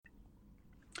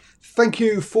Thank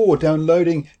you for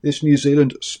downloading this New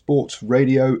Zealand Sports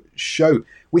Radio show.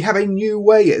 We have a new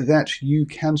way that you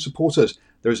can support us.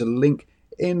 There is a link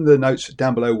in the notes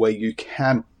down below where you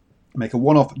can make a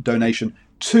one-off donation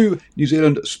to New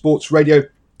Zealand Sports Radio.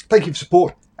 Thank you for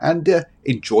support and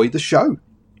enjoy the show.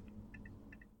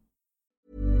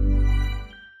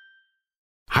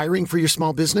 Hiring for your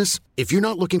small business? If you're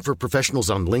not looking for professionals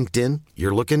on LinkedIn,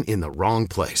 you're looking in the wrong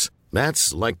place.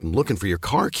 That's like looking for your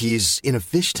car keys in a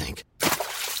fish tank.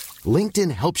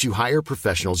 LinkedIn helps you hire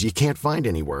professionals you can't find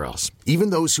anywhere else, even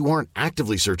those who aren't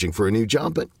actively searching for a new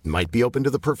job but might be open to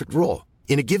the perfect role.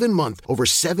 In a given month, over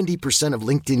 70% of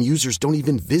LinkedIn users don't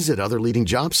even visit other leading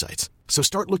job sites. So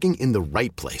start looking in the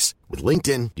right place. With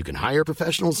LinkedIn, you can hire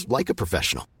professionals like a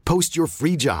professional. Post your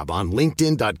free job on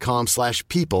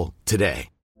linkedin.com/people today.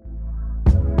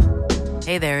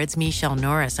 Hey there, it's Michelle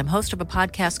Norris. I'm host of a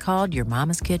podcast called Your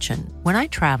Mama's Kitchen. When I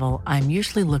travel, I'm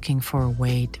usually looking for a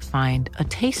way to find a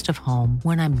taste of home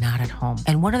when I'm not at home.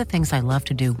 And one of the things I love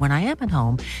to do when I am at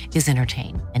home is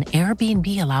entertain. And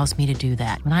Airbnb allows me to do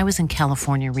that. When I was in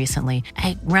California recently,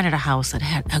 I rented a house that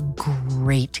had a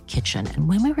great kitchen. And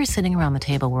when we were sitting around the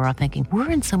table, we were all thinking,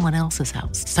 we're in someone else's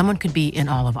house. Someone could be in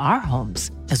all of our homes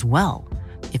as well.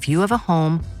 If you have a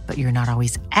home, but you're not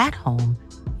always at home,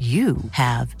 you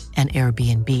have an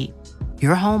Airbnb.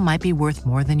 Your home might be worth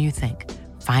more than you think.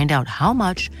 Find out how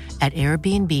much at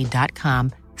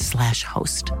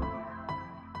airbnb.com/host.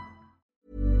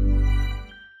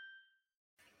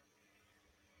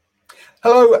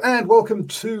 Hello and welcome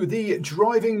to the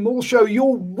Driving Maul Show,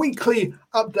 your weekly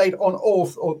update on all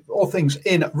things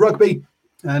in rugby.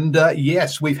 And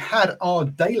yes, we've had our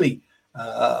daily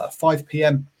 5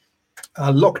 p.m.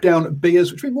 Lockdown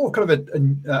beers, which will be more kind of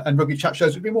and rugby chat shows.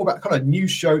 It'll be more about kind of news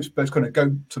shows, but it's kind of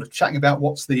go sort of chatting about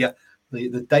what's the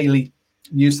daily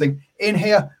news thing. In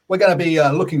here, we're going to be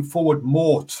looking forward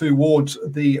more towards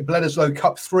the Bledisloe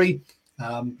Cup 3.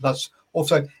 Plus,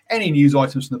 also any news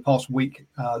items from the past week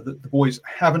that the boys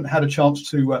haven't had a chance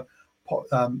to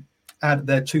add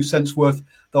their 2 cents worth.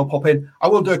 They'll pop in. I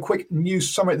will do a quick news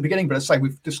summary at the beginning, but as I say,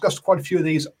 we've discussed quite a few of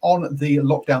these on the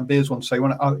Lockdown Beers one. So you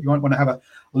might want to have a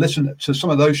listen to some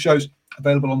of those shows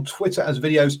available on Twitter as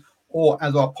videos or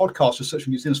as our podcast, search for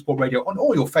New Zealand Sport Radio on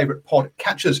all your favourite pod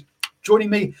catchers. Joining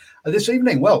me this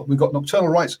evening, well, we've got Nocturnal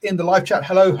Rights in the live chat.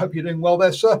 Hello, hope you're doing well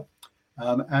there, sir.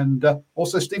 And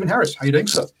also Stephen Harris. How are you doing,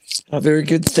 sir? Very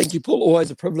good. Thank you, Paul.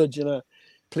 Always a privilege and a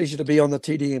pleasure to be on the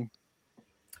TDM.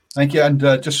 Thank you. And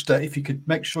just if you could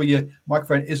make sure your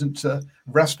microphone isn't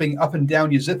rasping up and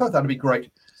down your zipper, that'd be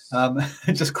great.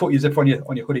 Just caught your zipper on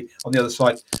your hoodie on the other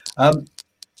side.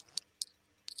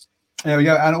 There we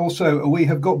go. And also we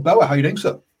have got Boa. How are you doing,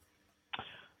 sir?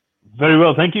 Very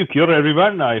well. Thank you. Kia ora,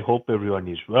 everyone. I hope everyone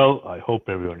is well. I hope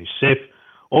everyone is safe.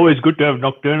 Always good to have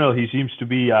Nocturnal. He seems to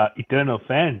be an eternal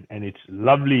fan, and it's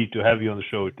lovely to have you on the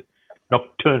show,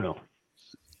 Nocturnal.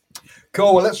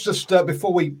 Cool. Well, let's just,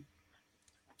 before we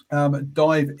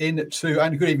dive into,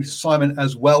 and good evening to Simon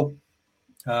as well,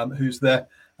 who's there.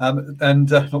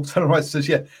 And Nocturnal Rights says,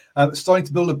 starting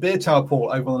to build a beer tower,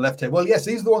 Paul, over on the left here. Well, yes,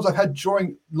 these are the ones I've had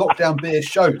during lockdown beer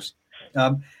shows.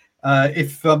 I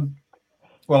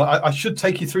should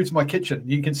take you through to my kitchen.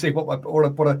 You can see what a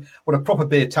proper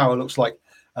beer tower looks like.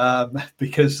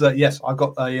 Because yes, I've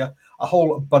got a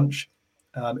whole bunch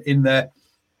in there.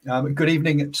 Good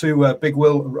evening to Big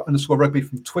Will _rugby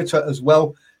from Twitter as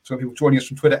well. So people joining us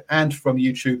from Twitter and from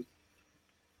YouTube.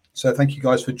 So thank you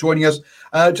guys for joining us.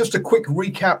 Just a quick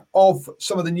recap of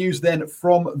some of the news then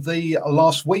from the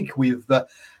last week. We've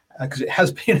because it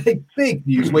has been a big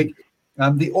news week.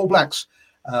 The All Blacks,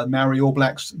 Maori All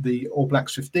Blacks, the All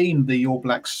Blacks 15, the All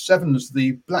Blacks Sevens,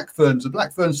 the Black Ferns. The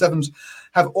Black Ferns Sevens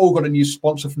have all got a new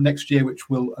sponsor from next year, which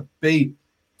will be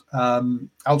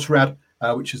Altarad,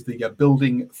 which is the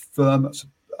building firm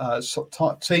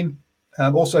team.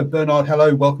 Also, Bernard,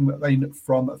 hello, welcome in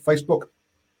from Facebook.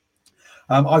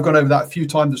 I've gone over that a few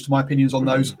times as to my opinions on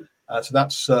those. So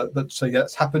that's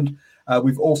happened.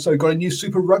 We've also got a new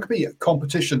Super Rugby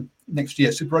competition next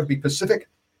year, Super Rugby Pacific,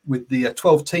 with the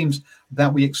 12 teams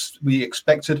that we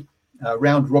expected,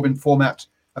 round robin format,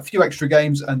 a few extra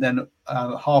games, and then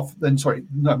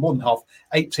more than half,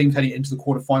 8 teams heading into the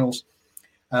quarterfinals.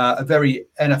 A very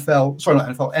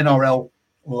NRL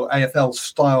or AFL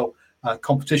style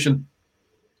competition,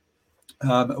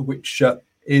 which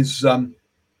is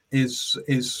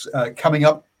coming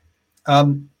up.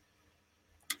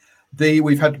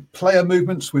 We've had player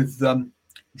movements with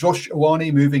Josh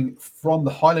Ioane moving from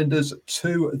the Highlanders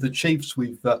to the Chiefs.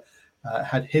 We've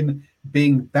had him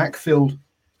being backfilled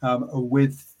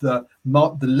with the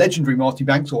legendary Marty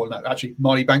Banks, or no, actually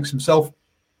Marty Banks himself.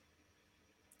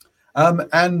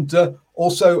 And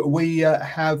also we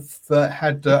have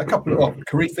had a couple of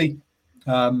Karifi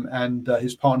and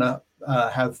his partner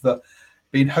have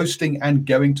been hosting and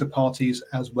going to parties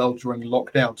as well during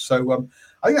lockdown. So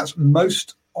I think that's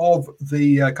most of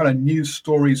the kind of news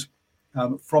stories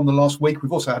from the last week.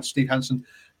 We've also had Steve Hansen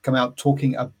come out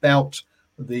talking about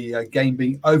the game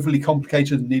being overly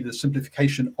complicated and needed a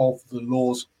simplification of the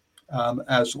laws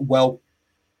as well.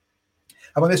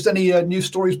 Have I missed any news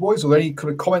stories, boys, or any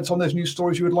kind of comments on those news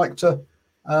stories you would like to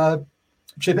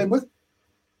chip in with?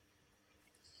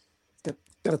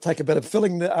 Got to take a bit of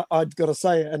filling, I've got to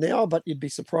say, an hour, but you'd be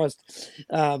surprised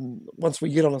once we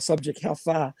get on a subject how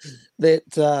far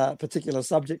that particular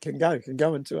subject can go. It can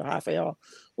go into a half hour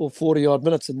or 40-odd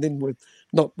minutes, and then we're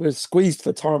squeezed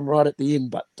for time right at the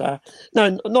end. But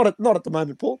no, not at the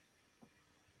moment, Paul.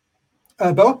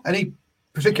 Boa, any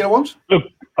particular ones? Look,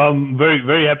 I'm very,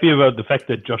 very happy about the fact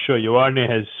that Joshua Ioane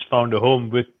has found a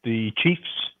home with the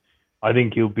Chiefs. I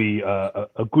think he'll be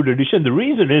a good addition. The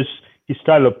reason is his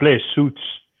style of play suits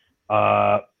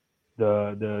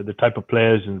the type of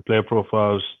players and player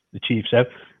profiles the Chiefs have,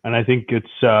 and I think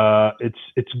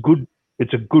it's good.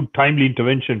 It's a good timely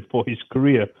intervention for his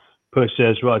career per se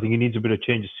as well. I think he needs a bit of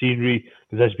change of scenery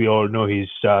because, as we all know, he's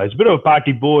a bit of a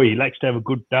party boy. He likes to have a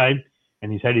good time,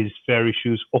 and he's had his fair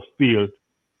issues off field,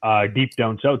 deep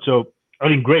down south. So I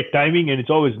think great timing, and it's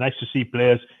always nice to see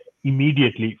players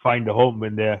immediately find a home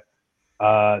when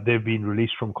they've been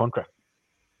released from contract.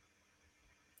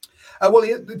 Well,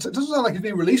 it doesn't sound like he's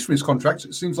been released from his contract.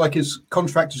 It seems like his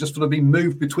contract has just sort of been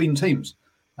moved between teams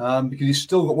because he's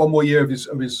still got one more year of his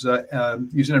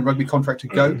New Zealand rugby contract to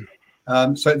go.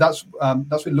 So that's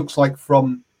what it looks like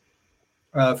from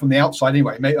the outside,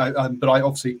 anyway. But I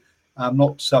obviously am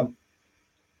not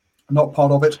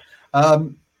part of it. I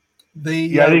think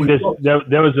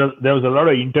there was a lot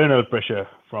of internal pressure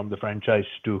from the franchise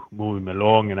to move him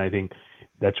along, and I think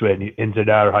that's where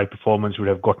NZR High Performance would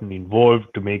have gotten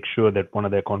involved to make sure that one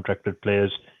of their contracted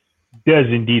players does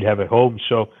indeed have a home.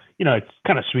 So, it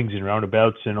kind of swings and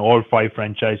roundabouts, and all 5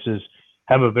 franchises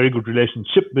have a very good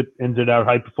relationship with NZR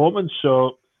High Performance.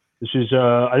 So this is,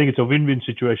 I think it's a win-win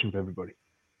situation for everybody.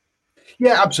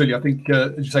 Yeah, absolutely. I think,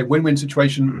 as you say, win-win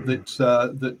situation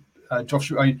that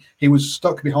Joshua, he was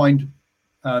stuck behind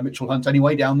Mitchell Hunt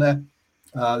anyway down there.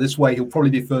 This way, he'll probably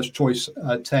be first choice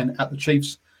 10 at the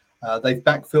Chiefs. They've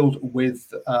backfilled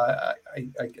with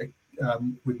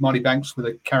Marty Banks with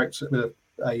a character, with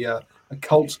a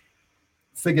cult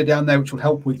figure down there, which will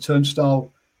help with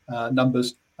turnstile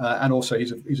numbers, and also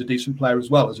he's a decent player as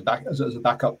well as a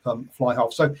backup fly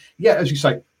half. So yeah, as you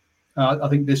say, I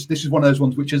think this is one of those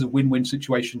ones which is a win-win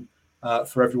situation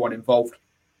for everyone involved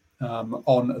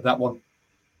on that one.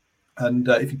 And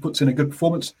if he puts in a good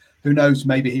performance, who knows?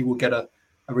 Maybe he will get a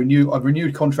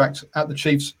renewed contract at the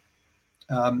Chiefs.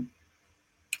 On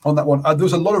that one, there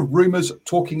was a lot of rumors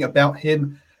talking about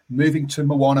him moving to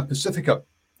Moana Pacifica,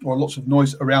 or lots of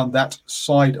noise around that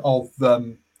side of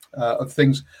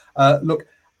things. Look,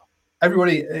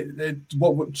 everybody,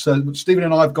 what Stephen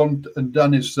and I have gone and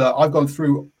done is I've gone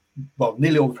through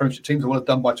nearly all the Premiership teams. I will have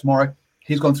done by tomorrow.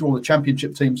 He's gone through all the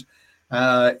Championship teams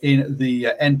in the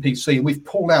NPC, and we've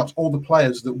pulled out all the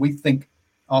players that we think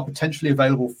are potentially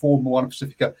available for Moana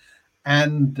Pacifica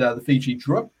and the Fiji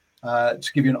Drua.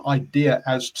 To give you an idea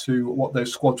as to what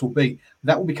those squads will be.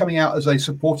 That will be coming out as a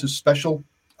supporters special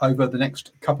over the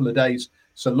next couple of days.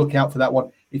 So look out for that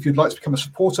one. If you'd like to become a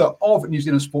supporter of New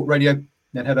Zealand Sport Radio,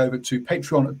 then head over to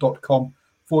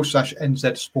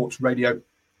patreon.com/NZ Sports Radio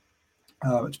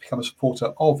to become a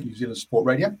supporter of New Zealand Sport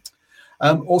Radio.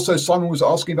 Also, Simon was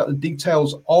asking about the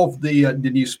details of the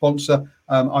new sponsor.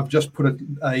 I've just put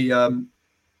a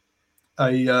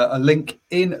link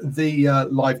in the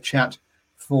live chat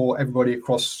for everybody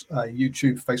across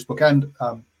YouTube, Facebook, and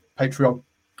Patreon.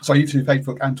 Sorry, YouTube,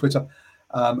 Facebook, and Twitter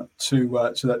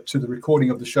to the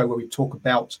recording of the show where we talk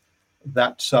about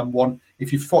that one.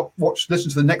 If you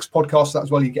listen to the next podcast, that as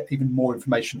well, you get even more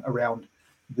information around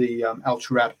the Al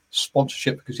Chirad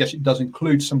sponsorship, because yes, it does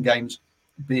include some games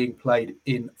being played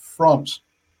in France.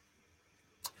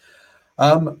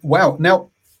 Wow!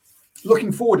 Now,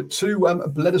 looking forward to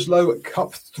Bledisloe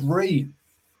Cup 3.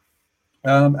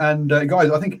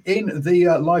 Guys, I think in the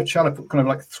live chat, I put kind of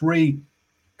like 3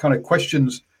 kind of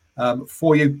questions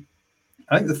for you.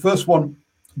 I think the first one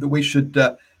that we should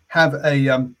have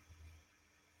a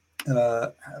I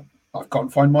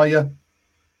can't find my there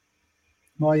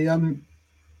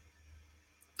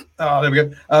we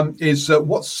go. Is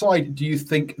what side do you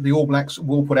think the All Blacks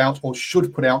will put out or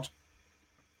should put out?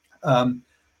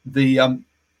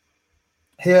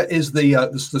 Here is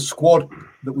the squad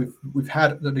that we've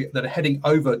had that are heading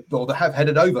over, or that have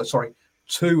headed over,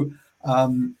 to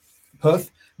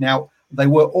Perth. Now, they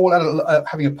were all at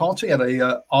having a party at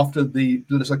after the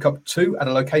Bledisloe Cup 2 at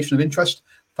a location of interest.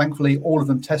 Thankfully, all of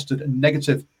them tested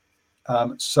negative.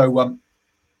 So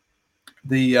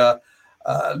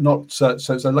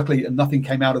luckily nothing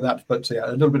came out of that, but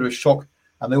a little bit of a shock,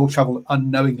 and they all travelled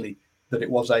unknowingly that it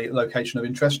was a location of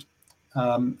interest,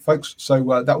 folks.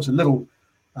 So that was a little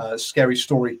scary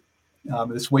story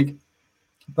this week.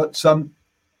 But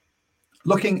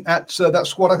looking at that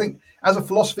squad, I think as a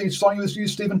philosophy, starting with you,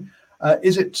 Stephen,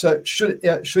 is it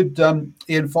should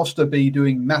Ian Foster be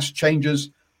doing mass changes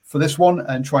for this one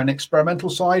and try an experimental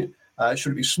side?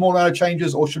 Should it be smaller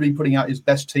changes, or should he be putting out his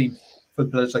best team for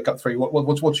the Bledisloe Cup 3?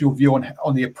 What's your view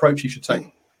on the approach he should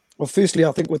take? Well, firstly,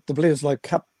 I think with the Bledisloe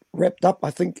Cup wrapped up,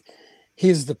 I think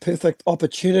here's the perfect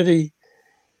opportunity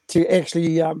to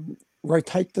actually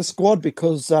rotate the squad,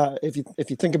 because if you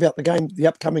think about the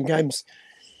upcoming games,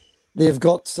 they've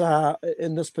got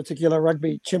in this particular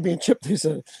rugby championship,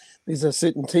 there's a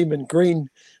certain team in green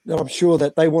that I'm sure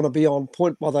that they want to be on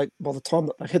point by the time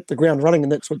that they hit the ground running,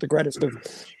 and that's with the greatest of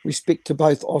respect to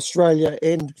both Australia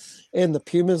and the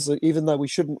Pumas. Even though we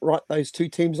shouldn't write those two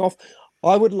teams off,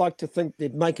 I would like to think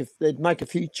they'd make a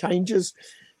few changes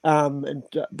and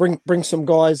bring some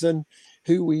guys in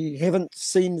who we haven't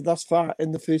seen thus far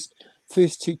in the first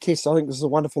two tests. I think this is a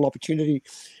wonderful opportunity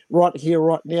right here,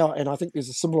 right now, and I think there's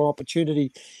a similar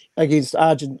opportunity against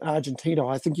Argentina.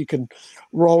 I think you can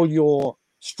roll your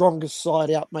strongest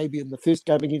side out maybe in the first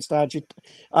game against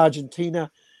Argentina,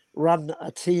 run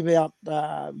a team out,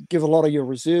 give a lot of your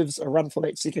reserves a run for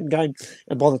that second game,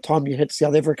 and by the time you hit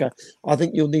South Africa, I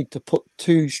think you'll need to put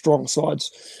two strong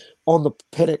sides on the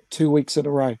paddock 2 weeks in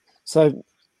a row. So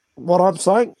what I'm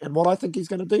saying and what I think he's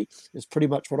going to do is pretty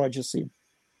much what I just said.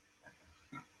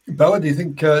 Boa, do you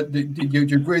think? Do you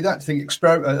agree with that? Do you think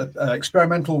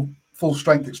experimental full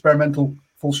strength, experimental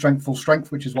full strength,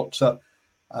 which is what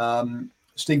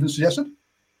Stephen suggested?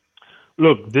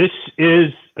 Look, this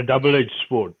is a double-edged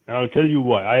sword, and I'll tell you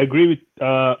why. I agree with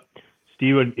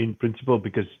Stephen in principle,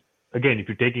 because again, if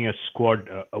you're taking a squad,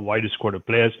 a wider squad of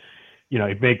players,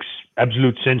 it makes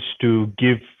absolute sense to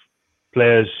give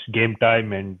players game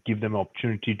time and give them an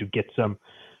opportunity to get some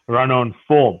run-on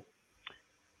form.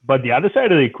 But the other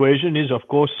side of the equation is, of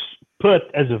course, Perth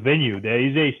as a venue. There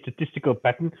is a statistical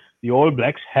pattern. The All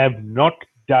Blacks have not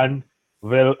done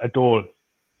well at all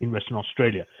in Western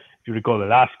Australia. If you recall the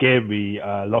last game, we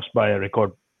lost by a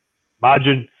record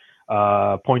margin,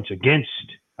 points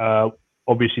against.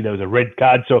 Obviously, there was a red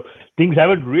card. So things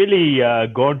haven't really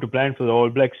gone to plan for the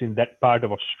All Blacks in that part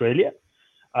of Australia.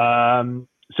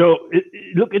 It's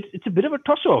a bit of a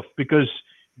toss-off, because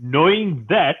knowing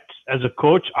that, as a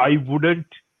coach, I wouldn't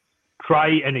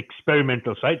try an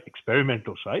experimental side.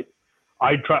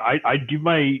 I'd give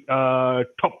my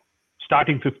top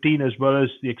starting 15 as well as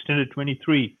the extended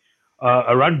 23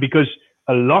 a run, because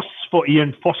a loss for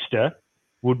Ian Foster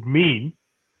would mean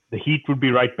the heat would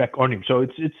be right back on him. So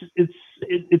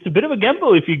it's a bit of a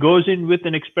gamble if he goes in with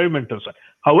an experimental side.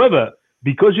 However,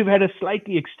 because we've had a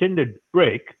slightly extended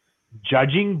break,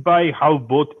 judging by how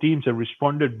both teams have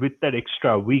responded with that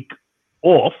extra week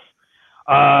off,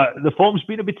 the form's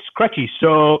been a bit scratchy.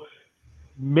 So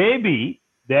maybe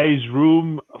there is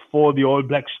room for the All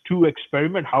Blacks to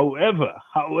experiment. However,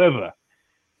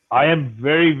 I am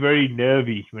very, very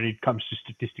nervy when it comes to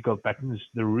statistical patterns.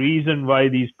 The reason why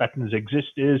these patterns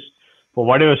exist is, for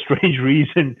whatever strange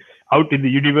reason out in the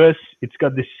universe, it's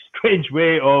got this strange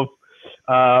way of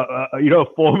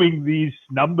forming these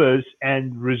numbers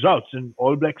and results. And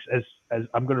All Blacks, as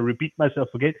I'm going to repeat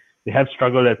myself again, they have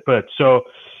struggled at Perth. So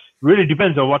really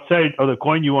depends on what side of the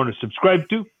coin you want to subscribe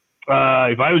to.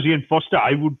 If I was Ian Foster,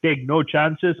 I would take no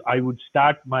chances. I would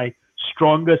start my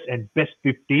strongest and best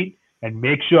 15 and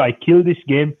make sure I kill this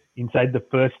game inside the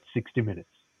first 60 minutes.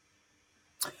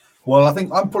 Well, I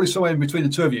think I'm probably somewhere in between the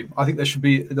two of you. I think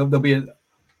there'll be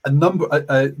a number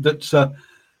that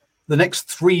the next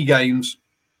three games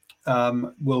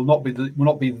will not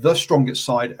be the strongest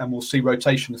side, and we'll see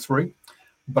rotation through.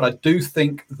 But I do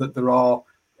think that there are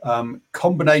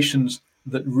combinations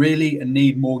that really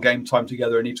need more game time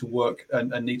together and need to work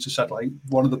and need to settle. I think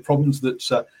one of the problems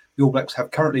that the All Blacks have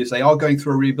currently is they are going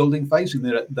through a rebuilding phase, and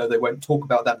though they won't talk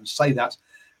about that and say that,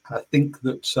 I think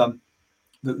that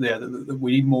that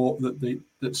we need more,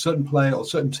 that certain player or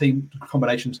certain team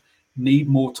combinations need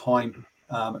more time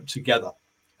together.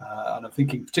 And I'm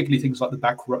thinking particularly things like the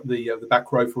back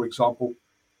row, for example,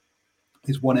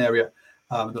 is one area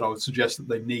that I would suggest that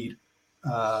they need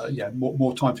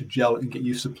more time to gel and get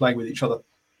used to playing with each other.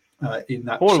 in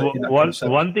that. Paul, in that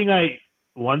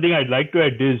one thing I'd like to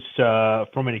add is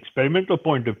from an experimental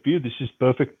point of view, this is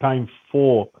perfect time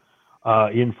for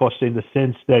Ian Foster in the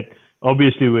sense that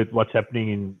obviously with what's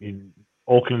happening in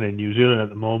Auckland and New Zealand at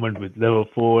the moment with level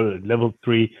 4 and level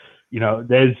 3,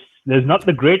 there's not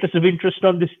the greatest of interest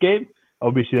on this game.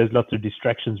 Obviously, there's lots of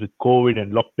distractions with COVID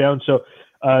and lockdown. So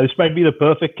this might be the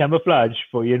perfect camouflage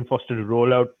for Ian Foster to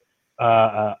roll out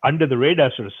under the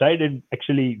radar sort of side and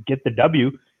actually get the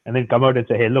W and then come out and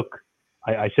say, hey, look,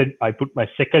 I said I put my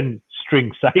second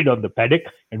string side on the paddock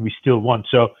and we still won.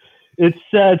 So it's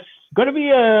going to be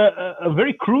a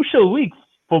very crucial week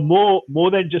for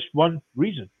more than just one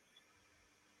reason.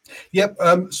 Yep,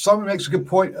 Simon makes a good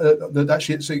point that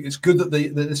actually it's good that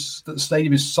the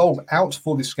stadium is sold out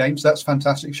for this game. So that's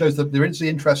fantastic. It shows that there is the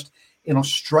interest in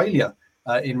Australia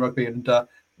in rugby, and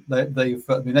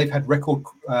they've had record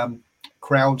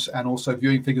crowds and also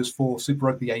viewing figures for Super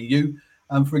Rugby AU,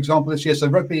 for example, this year. So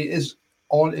rugby is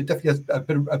on. It definitely has a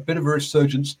bit of a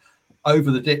resurgence over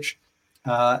the ditch,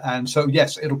 and so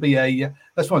yes, it'll be a.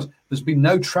 Let's be honest. There's been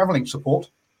no travelling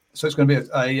support, so it's going to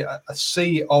be a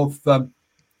sea of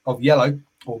yellow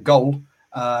or gold.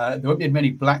 There won't be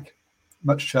many black.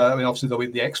 Obviously there'll be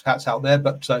the expats out there,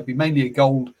 but it'll be mainly a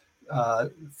gold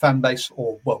fan base,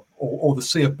 or the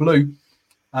sea of blue.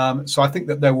 So I think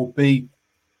that there will be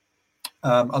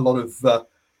a lot of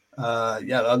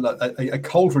a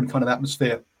cauldron kind of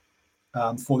atmosphere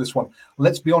for this one.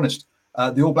 Let's be honest,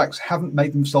 the All Blacks haven't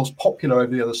made themselves popular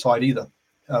over the other side either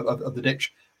of the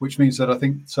ditch, which means that I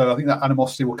think that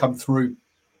animosity will come through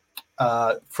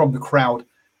from the crowd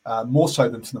more so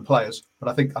than from the players. But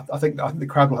I think the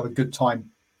crowd will have a good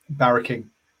time barracking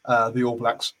the All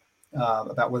Blacks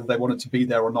about whether they wanted to be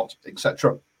there or not,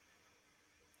 etc.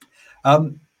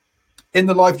 In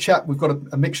the live chat, we've got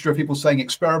a mixture of people saying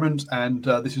experiment, and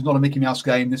this is not a Mickey Mouse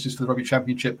game. This is for the Rugby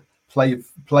Championship. Play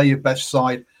your best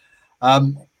side.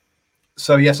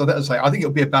 So yes, I think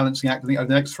it'll be a balancing act. I think over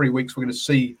the next 3 weeks, we're going to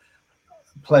see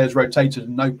players rotated,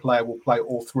 and no player will play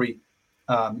all three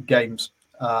games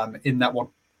in that one.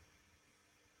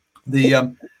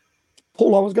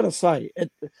 Paul, I was going to say,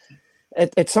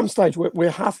 at some stage, we're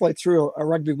halfway through a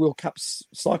Rugby World Cup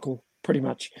cycle, pretty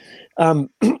much.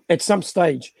 At some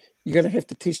stage, you're going to have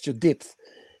to test your depth.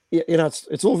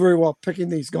 It's all very well picking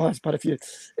these guys, but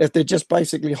if they're just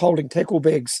basically holding tackle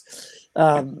bags,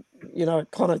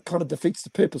 it kind of defeats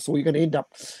the purpose, or you're going to end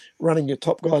up running your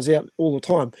top guys out all the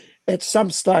time. At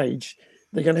some stage,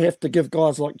 they're going to have to give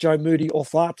guys like Joe Moody or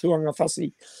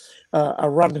Tuangafasi a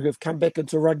run who have come back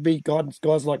into rugby.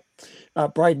 Guys like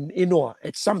Braden Enoa.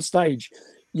 At some stage,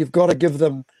 you've got to give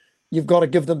them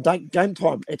game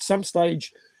time. At some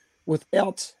stage,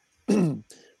 without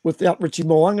Richie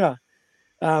Mo'unga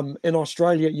in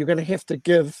Australia, you're going to have to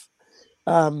give,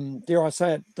 dare I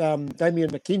say it,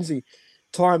 Damian McKenzie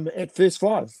time at first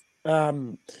five.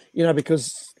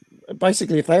 Because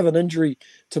basically, if they have an injury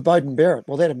to Beauden Barrett,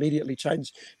 well, that immediately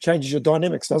changes your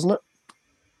dynamics, doesn't it?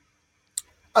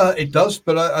 It does,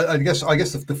 but I guess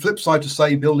the flip side to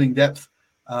say building depth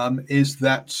is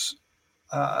that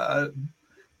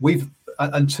we've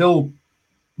until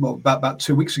about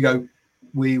 2 weeks ago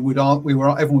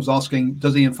everyone was asking,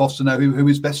 does Ian Foster know who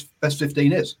his best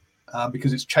 15 is?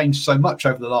 Because it's changed so much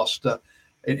over the last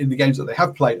in the games that they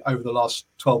have played over the last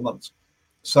 12 months.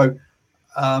 So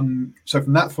from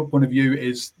that point of view,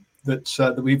 is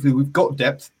that we've got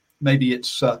depth. Maybe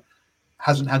it's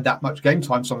hasn't had that much game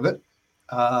time, some of it.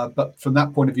 But from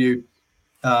that point of view,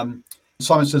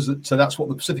 Simon says that that's what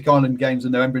the Pacific Island Games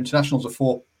and November Internationals are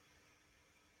for,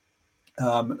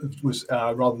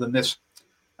 rather than this.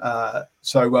 But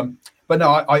no,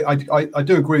 I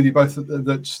do agree with you both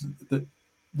that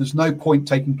there's no point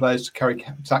taking players to carry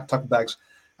tackle bags,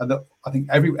 and that I think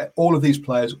all of these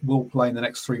players will play in the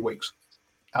next 3 weeks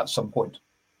at some point.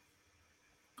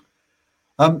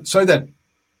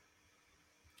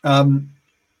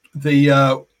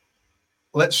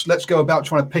 Let's go about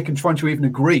trying to pick and trying to even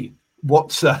agree what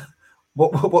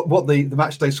the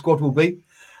match day squad will be,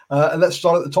 and let's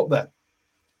start at the top there.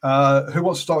 Who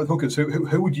wants to start with hookers?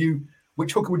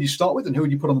 Which hooker would you start with, and who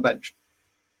would you put on the bench?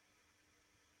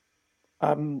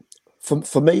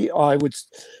 For me, I would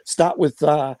start with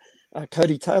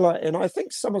Cody Taylor, and I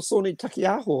think Samasoni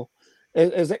Takiaho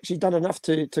has actually done enough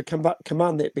to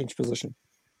command that bench position.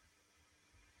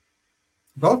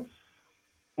 Bob?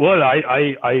 Well,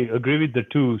 I agree with the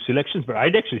two selections, but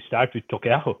I'd actually start with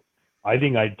Taukei'aho. I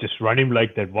think I'd just run him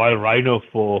like that wild rhino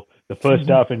for the first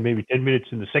half and maybe 10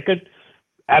 minutes in the second.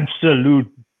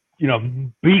 Absolute,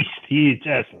 beast. He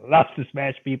just loves to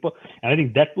smash people. And I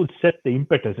think that would set the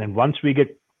impetus. And once we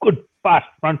get good, fast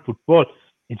front football,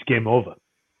 it's game over.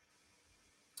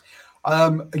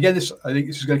 Again, I think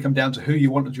this is going to come down to who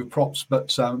you want as your props,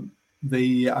 but I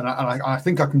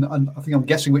think I'm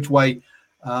guessing which way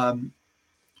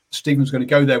Stephen's going to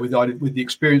go there with the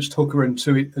experienced hooker and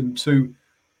two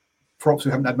props who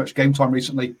haven't had much game time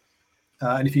recently.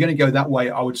 And if you're going to go that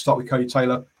way, I would start with Codie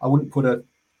Taylor. I wouldn't put an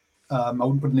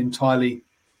entirely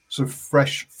sort of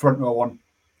fresh front row on.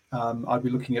 I'd be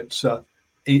looking at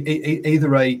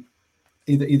either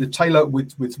Taylor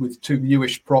with two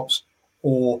newish props,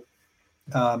 or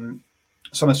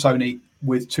Samisoni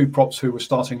with two props who were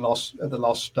starting in the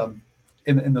last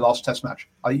Test match.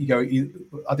 I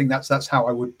think that's how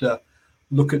I would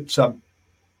look at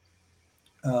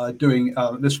doing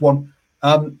this one.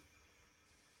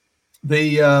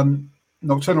 The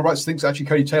Nocturnal Rights thinks actually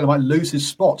Codie Taylor might lose his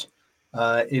spot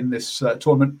in this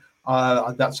tournament.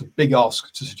 That's a big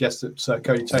ask to suggest that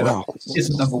Codie Taylor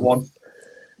isn't number one.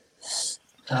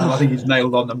 I think he's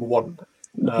nailed on number one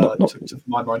to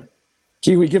my mind.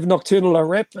 Gee, we give Nocturnal a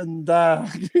rep, and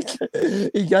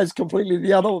he goes completely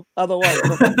the other way.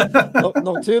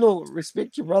 Nocturnal,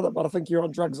 respect your brother, but I think you're on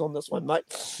drugs on this one, mate.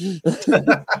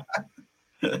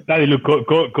 Now, look,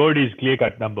 Codie is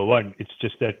clear-cut number one. It's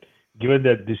just that given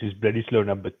that this is Bledisloe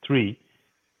number 3,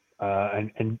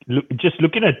 and just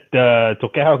looking at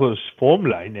Tokehako's form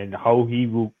line and how he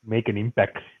will make an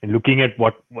impact, and looking at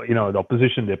what the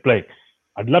opposition they play,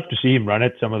 I'd love to see him run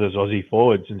at some of those Aussie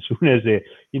forwards. And soon as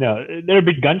they're a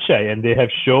bit gun shy, and they have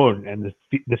shown, and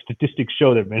the statistics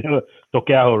show that whenever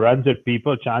Tokeako runs at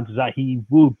people, chances are he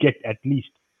will get at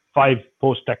least 5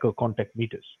 post-tackle contact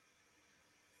meters.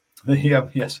 Yeah,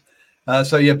 yes.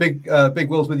 Big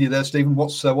Will's with you there, Stephen.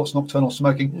 What's Nocturnal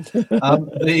smoking?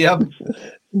 Okay,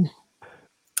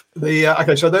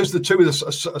 so those are the two with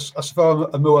Asfaw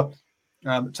Amua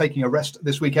taking a rest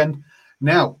this weekend.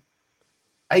 Now,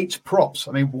 8 props.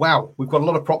 I mean, wow, we've got a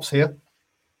lot of props here.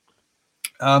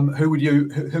 Who would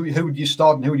you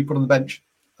start and who would you put on the bench,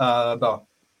 Bar?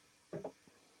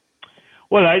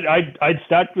 Well, I'd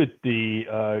start with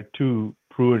the 2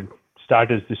 proven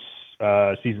starters this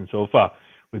season so far,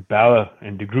 with Bauer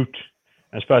and De Groot.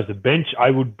 As far as the bench,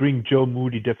 I would bring Joe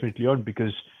Moody definitely on,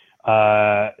 because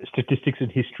statistics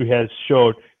and history has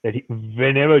showed that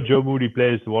whenever Joe Moody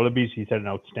plays the Wallabies, he's had an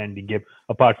outstanding game,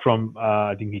 apart from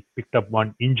I think he picked up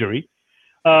one injury.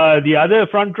 The other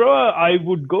front rower, I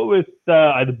would go with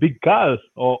either Big Carl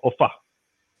or Ofa,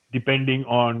 depending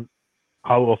on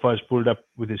how Ofa has pulled up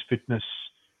with his fitness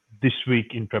this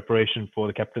week in preparation for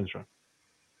the captain's run.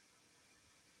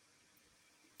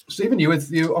 Stephen, you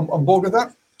on board with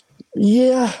that?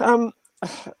 Yeah.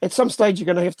 At some stage, you're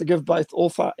going to have to give both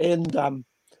Ofa and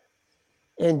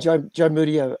Joe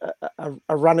Moody a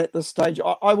run at this stage.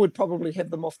 I would probably have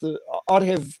them I'd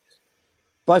have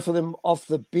both of them off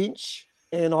the bench,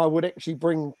 and I would actually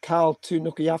bring Carl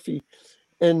Tunukiafi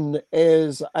in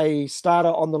as a starter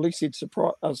on the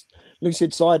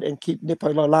Loosehead side, and keep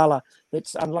Nepo Lolala.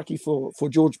 That's unlucky for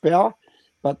George Bauer,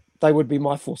 but they would be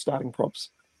my 4 starting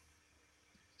props.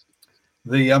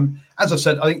 As I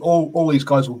said, I think all these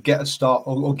guys will get a start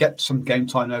or get some game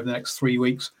time over the next 3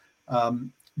 weeks. As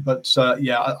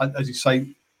you say,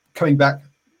 coming back,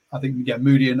 I think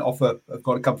Moody and Offa have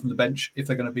got to come from the bench if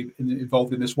they're going to be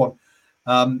involved in this one.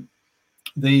 Ethan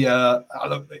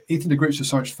de Groot's is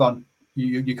so much fun.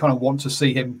 You kind of want to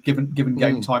see him given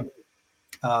game time,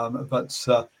 I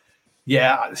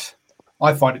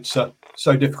find it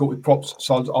so difficult with props.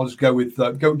 So I'll just go with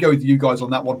you guys on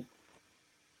that one.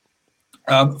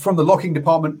 From the locking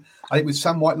department, I think with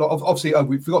Sam Whitelock, obviously,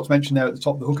 we forgot to mention there at the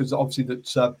top of the hookers, obviously,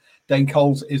 that Dane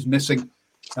Coles is missing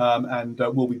and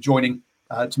will be joining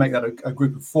to make that a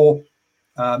group of 4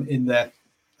 in there.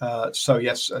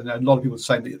 Yes, and a lot of people are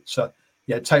saying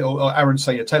that Aaron's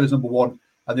saying Taylor's number 1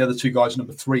 and the other 2 guys are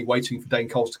number 3, waiting for Dane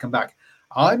Coles to come back.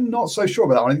 I'm not so sure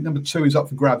about that one. I think number 2 is up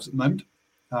for grabs at the moment.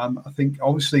 I think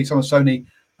obviously Samisoni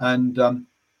and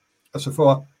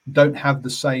Asfaw don't have the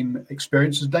same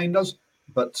experience as Dane does.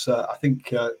 But I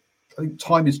think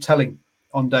time is telling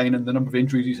on Dane, and the number of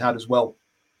injuries he's had as well.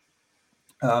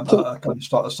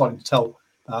 Starting to tell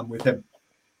with him.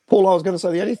 Paul, I was going to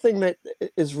say the only thing that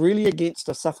is really against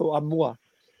Asfaw Amua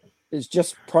is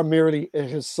just primarily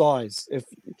his size. If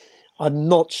I'm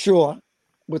not sure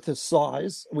with his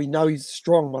size, we know he's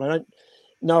strong, but I don't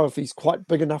know if he's quite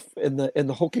big enough in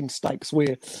the hooking stakes.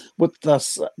 Where with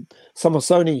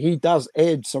Samisoni, he does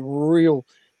add some real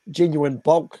genuine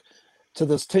bulk to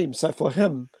this team. So for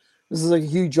him, this is a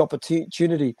huge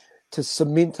opportunity to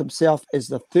cement himself as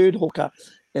the 3rd hooker,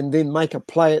 and then make a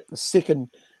play at the second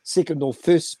or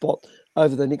first spot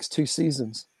over the next 2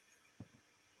 seasons.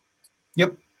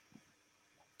 Yep.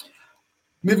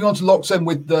 Moving on to locks then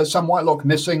with Sam Whitelock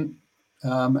missing.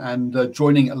 and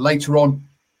joining later on.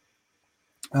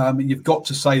 You've got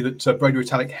to say that Brady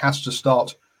Retallick has to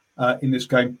start in this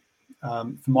game,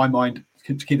 for my mind,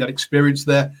 to keep that experience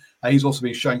there. He's also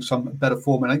been showing some better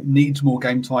form and needs more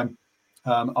game time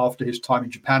after his time in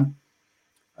Japan.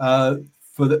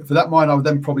 For that mind, I would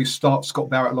then probably start Scott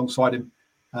Barrett alongside him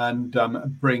and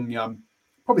bring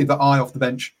probably the eye off the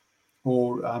bench.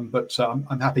 But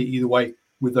I'm happy either way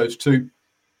with those two.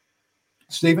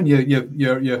 Stephen,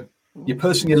 you're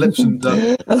pursing your lips and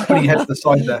putting your head to the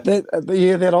side there.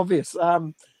 That obvious.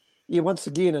 Once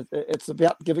again, it's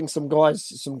about giving some guys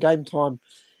some game time.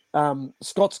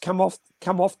 Scott's come off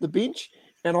the bench,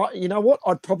 and you know what?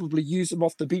 I'd probably use him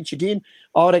off the bench again.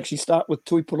 I'd actually start with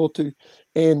Tuipulotu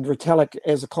and Retallick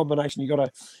as a combination. You've got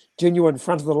a genuine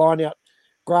front of the line out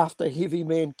grafter, heavy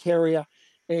man carrier,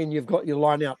 and you've got your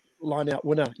line out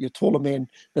winner, your taller man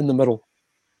in the middle.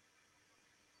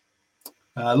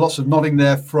 Lots of nodding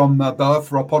there from Boa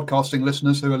for our podcasting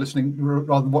listeners who are listening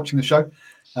rather than watching the show.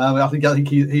 I think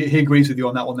he agrees with you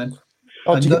on that one then.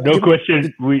 No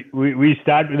question. We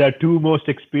start with our two most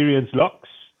experienced locks,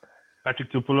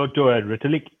 Patrick Tuipulotu and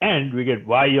Retallick, and we get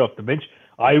YE off the bench.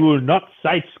 I will not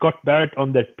cite Scott Barrett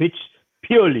on that pitch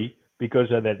purely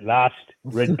because of that last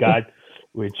red card,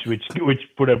 which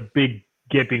put a big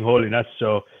gaping hole in us.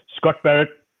 So Scott Barrett,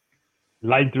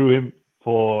 line through him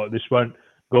for this one.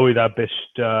 Go with our best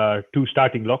two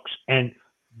starting locks and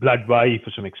Blood YE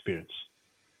for some experience.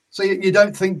 So you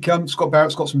don't think Scott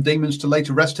Barrett's got some demons to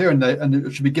later rest here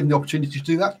and should be given the opportunity to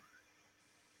do that?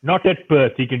 Not at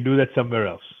Perth. He can do that somewhere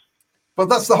else. But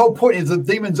that's the whole point, is the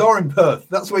demons are in Perth.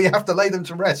 That's where you have to lay them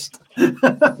to rest. like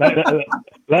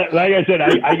I said,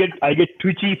 I get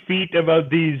twitchy feet about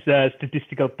these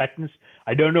statistical patterns.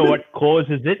 I don't know what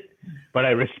causes it, but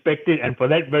I respect it. And for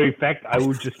that very fact, I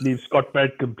would just leave Scott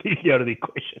Barrett completely out of the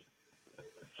equation.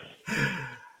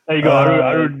 There you go.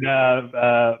 Arun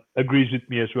agrees with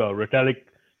me as well. Retallick,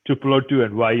 Tuipulotu,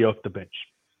 and YE off the bench.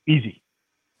 Easy.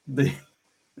 It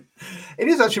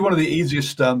is actually one of the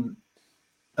easiest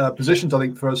positions, I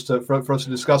think, for us to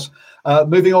discuss.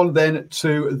 Moving on then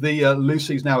to the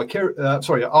Lucies now.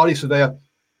 Ardie Savea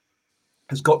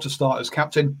has got to start as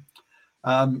captain.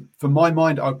 For my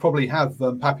mind, I'd probably have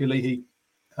Papulehi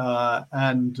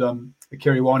and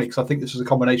Akira Ioane, because I think this is a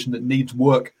combination that needs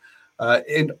work.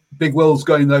 In Big Will's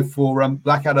going though for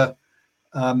Blackadder,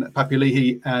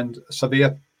 Papulehi, and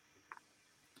Savea.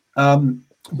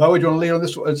 Boa, do you want to lead on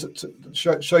this?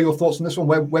 Show your thoughts on this one.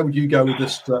 Where would you go with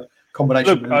this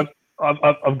combination? Look,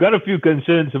 I've got a few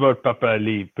concerns about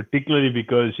Papulehi, particularly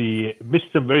because he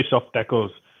missed some very soft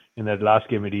tackles in that last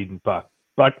game at Eden Park.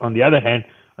 But on the other hand,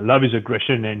 I love his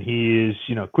aggression, and he is,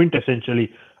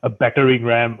 quintessentially a battering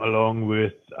ram along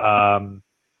with Ioane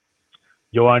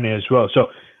as well. So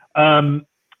I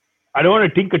don't want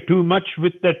to tinker too much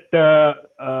with that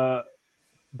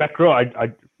back row.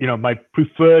 My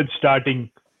preferred starting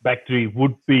back three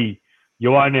would be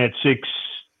Ioane at 6,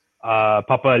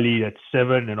 Papulehi at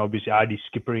 7, and obviously Ardie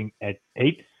skippering at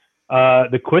 8.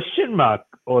 The question mark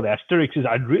or the asterisk is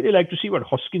I'd really like to see what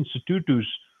Hoskins Sotutu's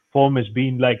form has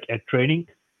been like at training.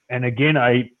 And again,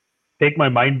 I take my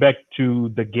mind back to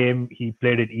the game he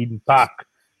played at Eden Park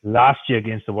last year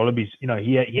against the Wallabies. He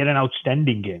had an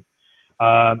outstanding game.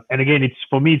 And again, it's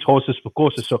horses for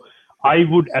courses. So I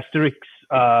would asterisk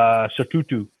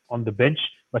Sotutu on the bench,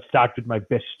 but start with my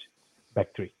best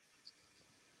back three.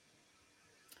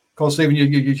 Of course, Stephen,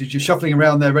 you're shuffling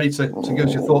around there, ready to give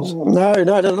us your thoughts. No.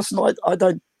 Listen, I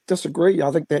don't disagree.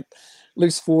 I think that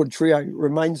loose forward trio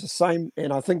remains the same,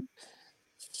 and I think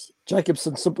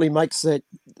Jacobson simply makes that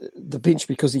the bench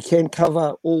because he can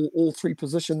cover all three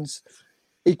positions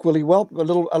equally well.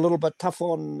 A little bit tough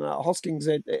on Hoskins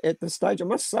at this stage. I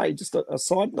must say, just a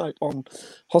side note on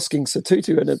Hoskins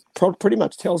Sotutu, and it pretty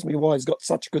much tells me why he's got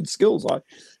such good skills. I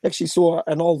actually saw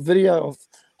an old video of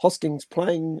Hoskins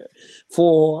playing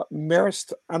for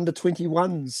Marist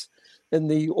under-21s in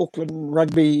the Auckland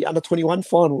Rugby under-21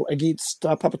 final against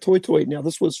Papatoetoe. Now,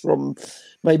 this was from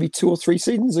maybe 2 or 3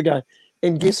 seasons ago.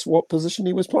 And guess what position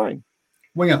he was playing?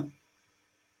 Winger.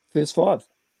 First 5.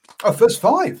 Oh, first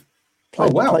 5.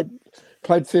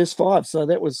 Played first 5. So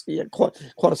that was quite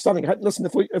a stunning. Listen,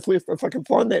 if I can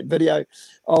find that video,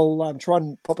 I'll try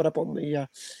and pop it up on the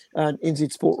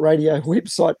NZ Sport Radio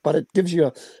website. But it gives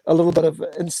you a little bit of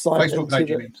insight. Facebook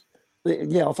page,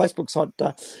 our Facebook site,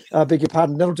 beg your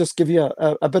pardon. That'll just give you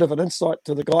a bit of an insight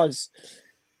to the guys'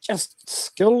 just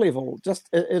skill level. Just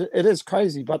it is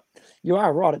crazy, but you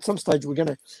are right. At some stage, we're going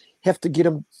to have to get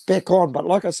him back on. But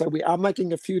like I say, we are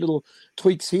making a few little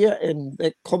tweaks here, and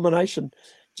that combination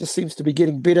just seems to be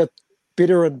getting better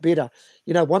better and better.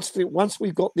 Once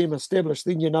we've got them established,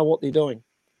 then you know what they're doing.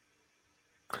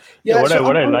 Yeah, what I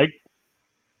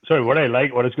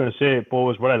like, what I was going to say, Paul,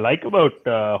 was what I like about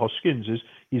Hoskins is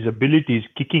his ability, his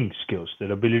kicking skills,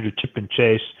 that ability to chip and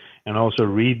chase and also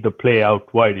read the play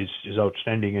out wide is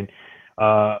outstanding. And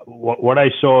what I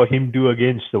saw him do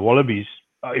against the Wallabies,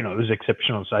 it was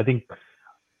exceptional. So I think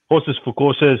horses for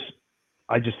courses,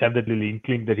 I just have that little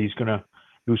inkling that he's going to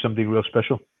do something real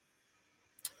special.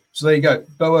 So there you go.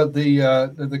 Boa,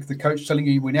 the coach telling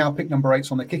you we now pick number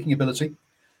 8s on their kicking ability.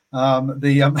 Well,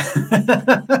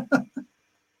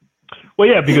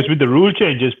 yeah, because with the rule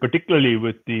changes, particularly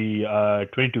with the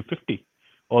 2250,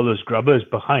 all those grubbers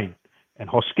behind, and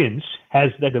Hoskins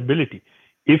has that ability.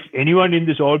 If anyone in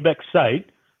this All Black side,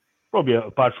 probably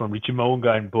apart from Richie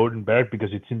Mo'unga and Beauden Barrett,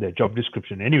 because it's in their job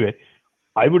description anyway,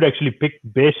 I would actually pick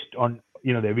based on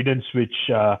the evidence which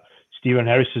Stephen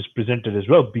Harris has presented as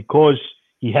well, because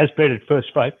he has played at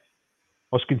first 5.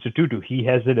 Hoskins Sotutu, he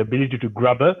has that ability to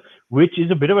grubber, which is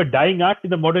a bit of a dying art in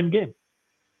the modern game.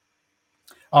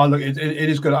 Oh, look, it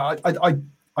is good. I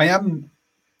am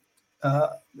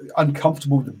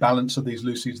uncomfortable with the balance of these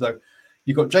Lucies, though.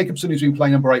 You've got Jacobson, who's been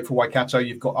playing number 8 for Waikato.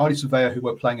 You've got Ardie Savea, who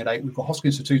we're playing at 8. We've got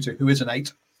Hoskins Sotutu, who is an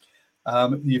 8.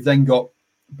 You've then got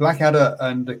Blackadder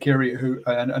and Akiri,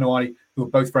 and Ioane, who are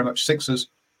both very much 6s.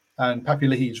 And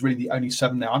Papiali'i is really the only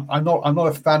 7 now. I'm not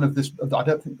a fan of this. I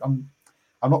don't think I'm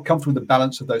not comfortable with the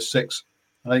balance of those 6.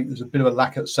 I think there's a bit of a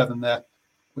lack at 7 there,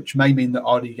 which may mean that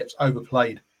Ardie gets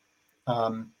overplayed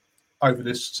over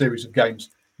this series of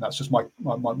games. And that's just my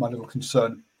little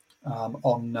concern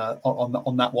on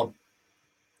that one.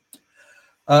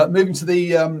 Moving to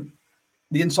the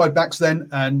inside backs then,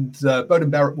 and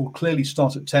Beauden Barrett will clearly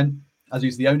start at 10, as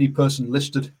he's the only person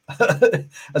listed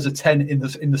as a 10 in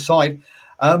the side.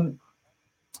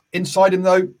 Inside him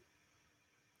though,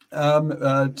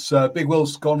 Big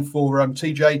Will's gone for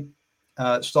TJ,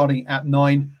 starting at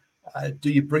 9.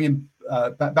 Do you bring him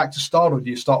back to start, or do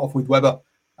you start off with Weber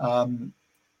and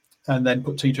then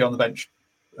put TJ on the bench?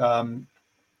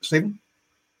 Stephen?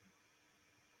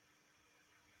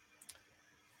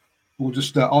 We'll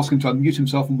just ask him to unmute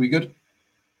himself and we're good.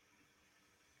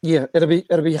 Yeah, it'll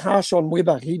be harsh on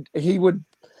Weber. He would.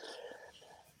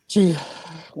 Gee,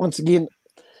 once again,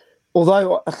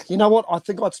 although you know what, I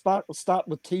think I'd start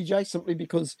with TJ simply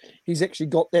because he's actually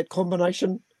got that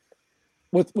combination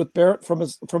with Barrett from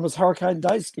his Hurricane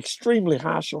days. Extremely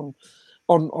harsh on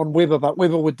Weber, but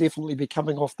Weber would definitely be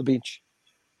coming off the bench.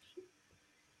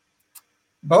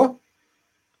 Bo?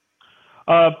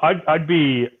 I'd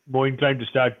be more inclined to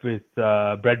start with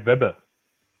Brad Weber.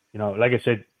 Like I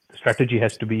said, the strategy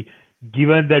has to be,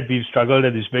 given that we've struggled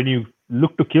at this venue,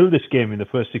 look to kill this game in the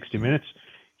first 60 minutes.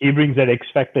 He brings that X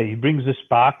factor. He brings the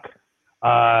spark.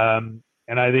 And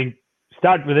I think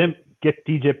start with him, get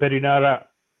TJ Perinara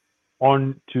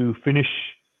on to finish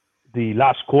the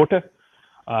last quarter.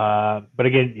 But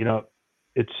again,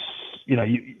 it's,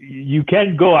 you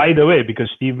can go either way because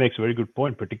Steve makes a very good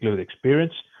point, particularly with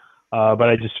experience. But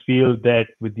I just feel that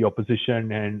with the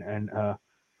opposition and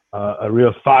a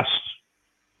real fast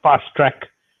track,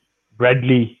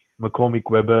 Bradley McCormick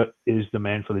Weber is the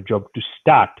man for the job to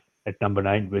start at number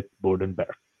 9 with Beauden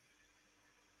Barrett.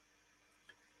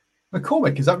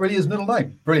 McCormick, is that really his middle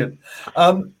name? Brilliant.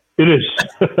 It is.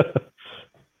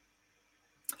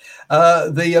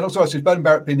 Beauden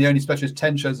Barrett being the only specialist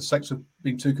 10 shows the sex of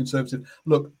being too conservative.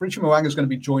 Look, Richie Mo'unga is going to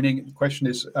be joining. The question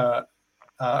is,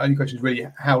 only question is really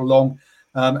how long.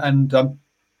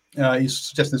 He's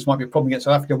suggesting this might be a problem against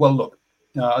South Africa. Well, look,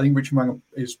 I think Richie Mo'unga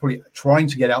is probably trying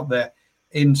to get out there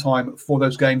in time for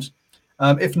those games.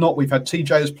 If not, we've had TJ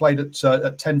has played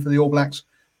at 10 for the All Blacks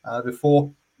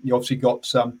before. You obviously got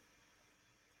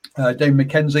Dave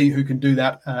McKenzie who can do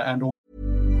that.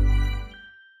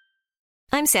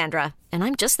 I'm Sandra, and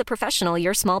I'm just the professional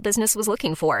your small business was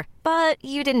looking for. But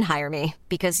you didn't hire me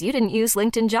because you didn't use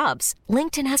LinkedIn Jobs.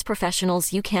 LinkedIn has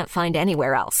professionals you can't find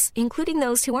anywhere else, including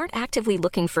those who aren't actively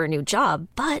looking for a new job,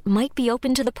 but might be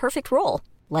open to the perfect role,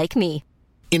 like me.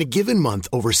 In a given month,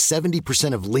 over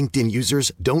 70% of LinkedIn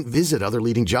users don't visit other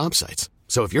leading job sites.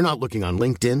 So if you're not looking on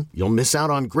LinkedIn, you'll miss out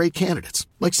on great candidates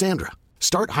like Sandra.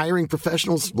 Start hiring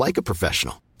professionals like a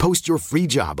professional. Post your free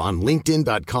job on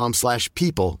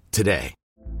linkedin.com/people today.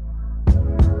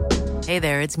 Hey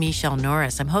there, it's Michelle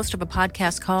Norris. I'm host of a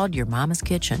podcast called Your Mama's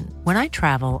Kitchen. When I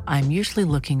travel, I'm usually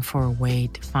looking for a way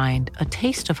to find a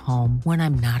taste of home when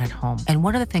I'm not at home. And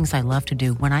one of the things I love to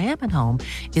do when I am at home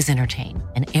is entertain.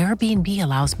 And Airbnb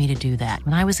allows me to do that.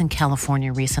 When I was in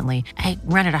California recently, I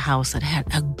rented a house that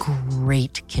had a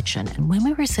great kitchen. And when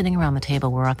we were sitting around the table,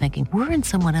 we were all thinking, we're in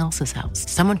someone else's house.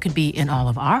 Someone could be in all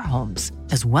of our homes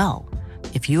as well.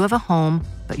 If you have a home,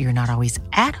 but you're not always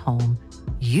at home,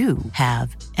 you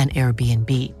have an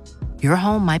Airbnb. Your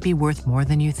home might be worth more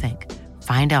than you think.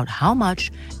 Find out how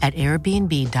much at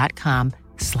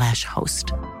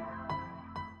airbnb.com/host.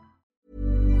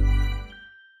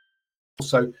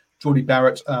 Also, Geordie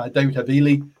Barrett, David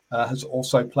Havili has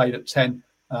also played at 10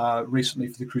 recently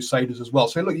for the Crusaders as well.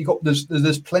 So look,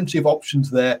 there's plenty of options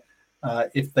there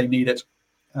if they need it.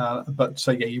 But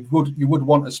so yeah, you would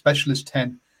want a specialist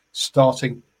 10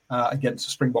 starting against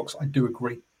the Springboks. I do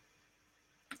agree.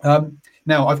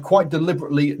 Now, I've quite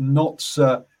deliberately not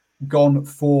gone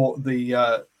for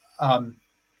the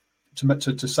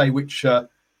to say which kind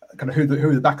of who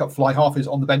the backup fly half is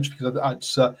on the bench, because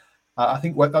I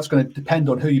think that's going to depend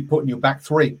on who you put in your back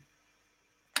three.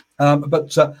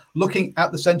 But looking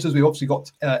at the centres, we've obviously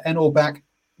got Ennor back,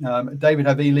 David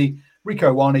Havili,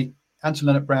 Rieko Ioane, Anton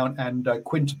Lienert-Brown, and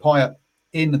Quinn Tupaea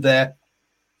in there.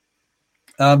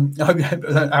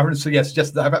 Aaron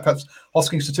suggests that perhaps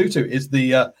Hoskins Sotutu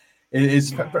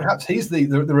is perhaps he's the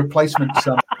replacement.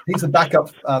 He's the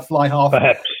backup fly half.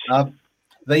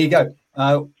 There you go.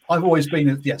 I've always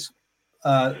been saying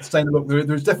that look,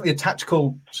 there's definitely a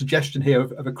tactical suggestion here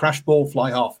of a crash ball fly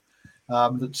half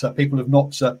that people have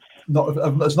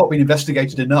has not been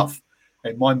investigated enough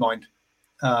in my mind.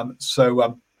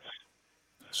 So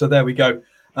there we go.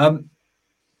 Ram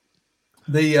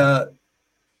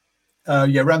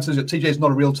says that TJ is not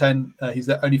a real 10. He's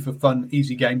there only for fun,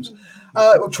 easy games.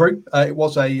 Well, true. It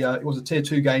was a tier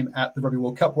 2 game at the Rugby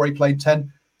World Cup where he played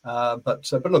 10.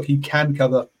 But look, he can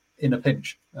cover in a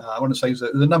pinch. I want to say there's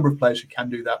a number of players who can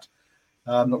do that.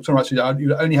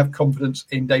 You only have confidence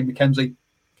in Dave McKenzie.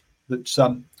 That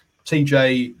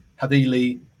TJ,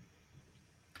 Havili,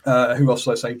 who else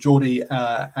did I say? Geordie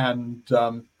and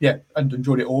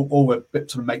Geordie all were a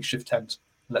bit sort of makeshift 10s.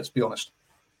 Let's be honest.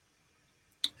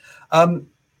 So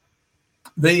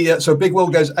Big Will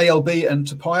goes ALB and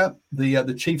Tupaea,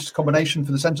 the Chiefs combination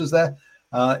for the centres there.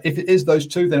 If it is those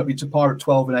two, then it'll be Tupaea at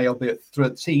 12 and ALB at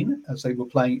 13, as they were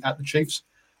playing at the Chiefs.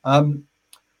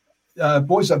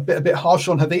 Boys, a bit harsh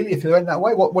on Havili if you're in that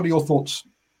way. What are your thoughts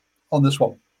on this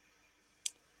one?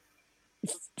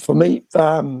 For me,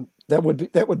 that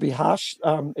would be harsh.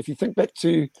 If you think back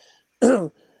to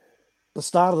the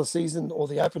start of the season or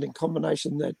the opening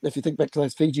combination, that if you think back to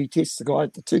those Fiji tests,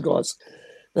 the two guys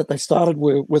that they started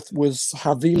with was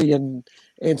Havili and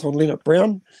Anton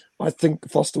Lienert-Brown. I think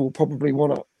Foster will probably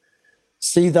want to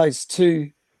see those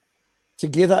two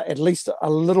together at least a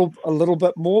little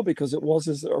bit more, because it was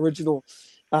his original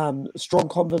strong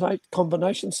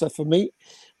combination. So for me,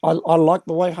 I like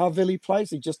the way Havili plays.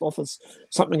 He just offers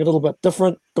something a little bit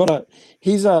different.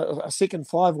 He's a second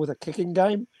five with a kicking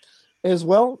game as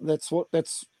well. That's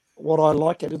what I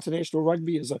like at international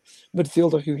rugby, is a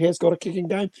midfielder who has got a kicking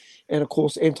game. And of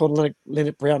course, Anton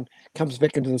Lienert-Brown comes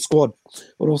back into the squad.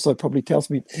 It also probably tells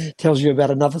you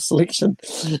about another selection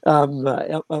on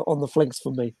the flanks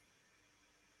for me.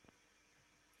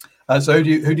 So who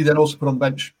do you then also put on the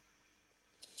bench?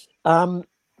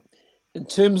 In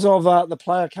terms of the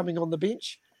player coming on the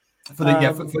bench, for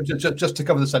just to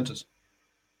cover the centres.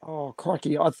 Oh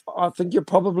crikey! I think you're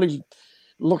probably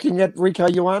looking at Rieko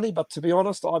Ioane, but to be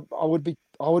honest, I would be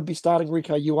starting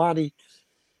Rieko Ioane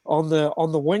on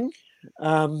the wing.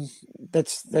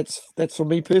 That's for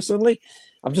me personally.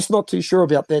 I'm just not too sure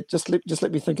about that. Just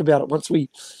let me think about it once we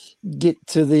get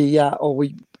to the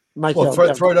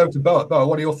throw it over to Boa. Boa,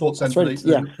 what are your thoughts on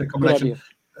the combination?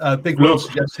 Big Will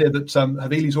suggests here that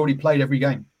Havili's already played every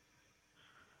game.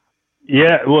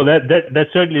 Yeah, well, that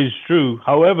certainly is true.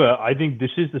 However, I think this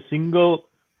is the single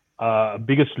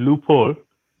biggest loophole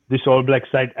this All Black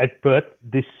side at Perth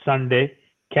this Sunday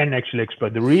can actually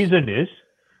exploit. The reason is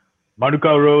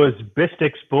Manukau Roa's best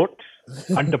export,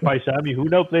 Hunter Paisami, who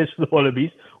now plays for the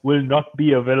Wallabies, will not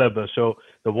be available. So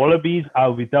the Wallabies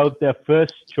are without their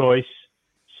first choice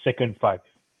second five.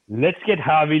 Let's get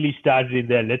Havili started in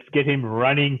there. Let's get him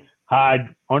running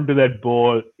hard onto that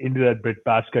ball, into that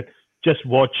breadbasket. Just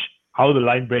watch how the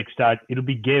line breaks start. It'll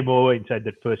be game over inside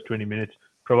that first 20 minutes,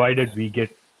 provided we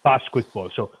get fast, quick ball.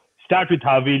 So start with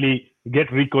Havili, get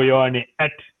Rieko Ioane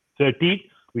at 13.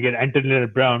 We get Anton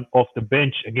Lienert-Brown off the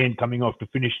bench, again coming off to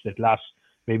finish that last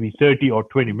maybe 30 or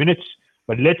 20 minutes.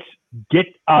 But let's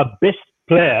get our best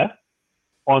player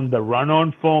on the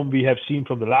run-on form we have seen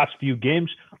from the last few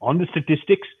games, on the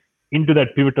statistics, into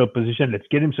that pivotal position. Let's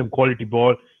get him some quality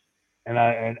ball. And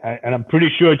I'm pretty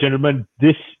sure, gentlemen,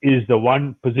 this is the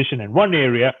one position and one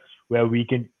area where we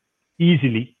can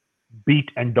easily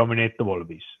beat and dominate the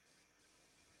Wallabies.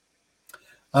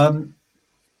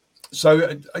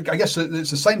 So I guess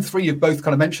it's the same three you've both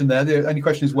kind of mentioned there. The only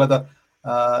question is whether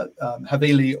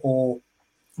Havili or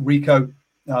Rico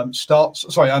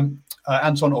starts. Sorry,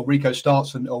 Anton or Rico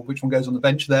starts, or which one goes on the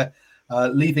bench there,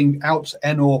 leaving out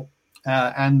Enor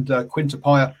and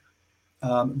Quintapaya.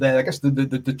 There, I guess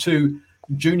the two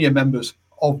junior members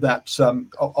of that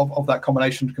of that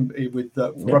combination can be with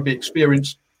rugby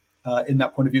experience in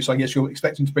that point of view. So I guess you're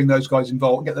expecting to bring those guys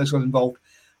involved, get those guys involved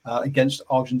against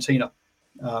Argentina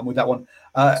with that one.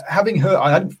 Having heard,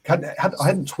 I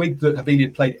hadn't twigged that Havili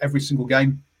had played every single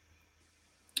game.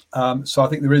 So I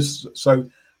think there is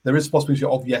possibility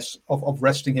of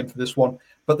resting him for this one.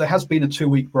 But there has been a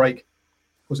 2-week break.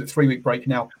 Was it 3-week break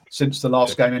now since the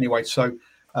last game anyway? So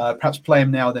perhaps play him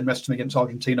now and then rest him against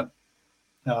Argentina.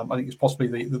 I think it's possibly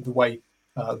the way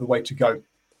to go.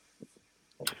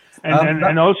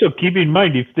 And also keep in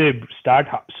mind, if they start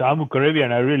Samu Kerevi,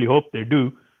 and I really hope they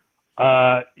do,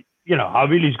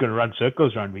 Havili is going to run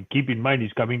circles around me. Keep in mind,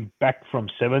 he's coming back from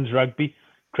Sevens rugby,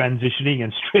 transitioning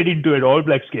and straight into an All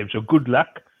Blacks game. So good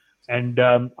luck. And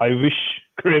I wish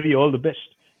Kerevi all the best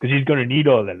because he's going to need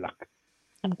all that luck.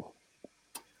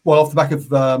 Well, off the back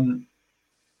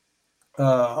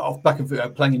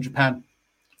of playing in Japan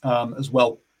as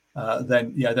well,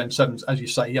 then Sevens, as you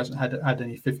say, he hasn't had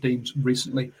any 15s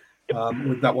recently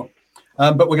with that one.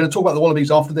 But we're going to talk about the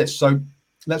Wallabies after this. So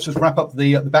let's just wrap up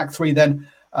the back three then.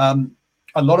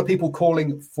 A lot of people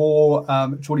calling for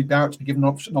Jordie Barrett to be given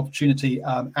an opportunity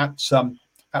at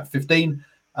 15.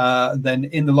 Then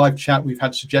in the live chat, we've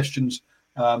had suggestions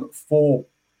for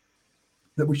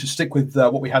that we should stick with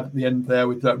what we had at the end there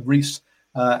with Reece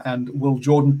and Will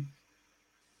Jordan.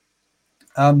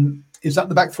 Is that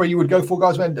the back three you would go for,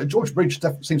 guys? George Bridge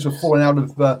seems to have fallen out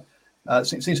of,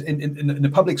 seems in the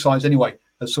public size anyway,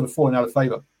 has sort of fallen out of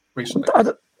favour recently.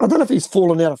 I don't know if he's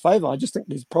fallen out of favour. I just think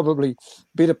there's probably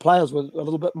better players with a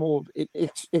little bit more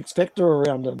X factor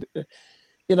around them.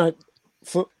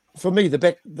 For me, the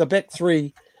back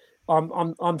three,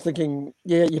 I'm thinking,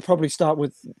 you probably start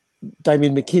with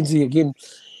Damien McKenzie again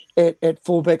at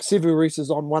fullback. Sevu Reece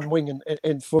is on one wing,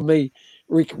 and for me,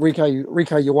 Rico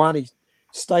Ioane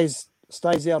stays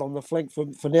out on the flank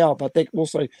for now. But that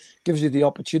also gives you the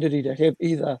opportunity to have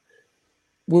either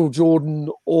Will Jordan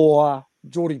or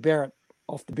Jordie Barrett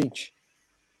off the bench.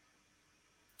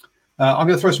 I'm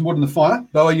going to throw some wood in the fire.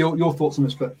 Boa, your thoughts on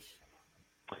this bit?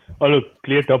 Oh, look,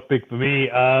 clear top pick for me.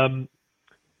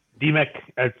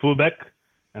 D-Mac at fullback,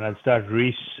 and I'll start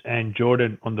Reece and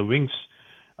Jordan on the wings.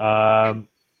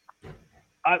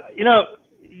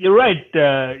 You're right.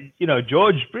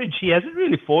 George Bridge, he hasn't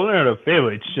really fallen out of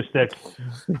favor. It's just that,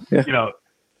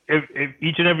 if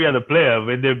each and every other player,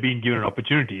 when they've been given an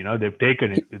opportunity, they've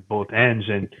taken it with both hands.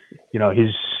 And,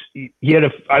 he had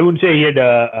I wouldn't say he had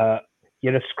a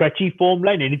scratchy form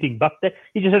line, anything but that.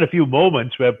 He just had a few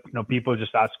moments where, people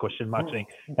just ask question marks saying,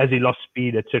 has he lost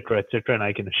speed, et cetera, and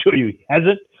I can assure you he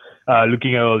hasn't,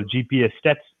 looking at all the GPS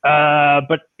stats.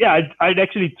 But yeah, I'd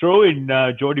actually throw in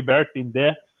Jordie Barrett in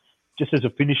there just as a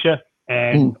finisher.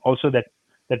 And also that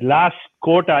last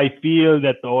quarter, I feel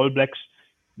that the All Blacks,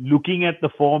 looking at the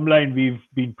form line we've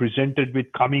been presented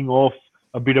with coming off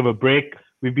a bit of a break,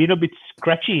 we've been a bit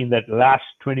scratchy in that last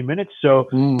 20 minutes. So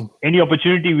any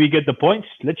opportunity we get the points,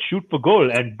 let's shoot for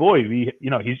goal. And boy, we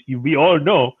all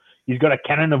know he's got a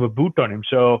cannon of a boot on him.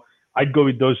 So I'd go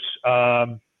with those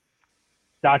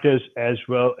starters as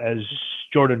well as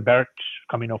Jordan Barrett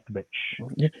coming off the bench.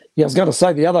 Yeah, I was going to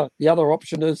say the other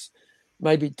option is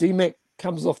maybe D-Mac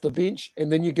comes off the bench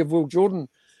and then you give Will Jordan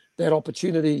that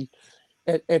opportunity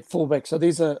at fullback. So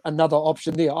there's another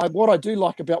option there. What I do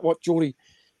like about what Jordie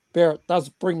Barrett does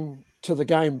bring to the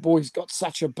game, boy's got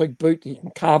such a big boot. He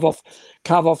can carve off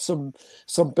some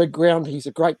big ground. He's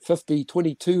a great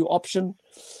 50-22 option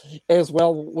as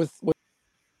well. We've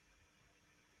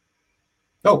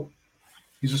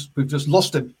just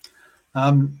lost him.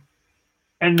 Paul,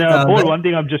 one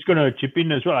thing I'm just going to chip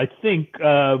in as well. I think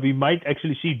we might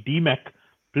actually see D-Mac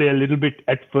play a little bit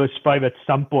at first five at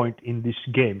some point in this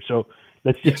game. So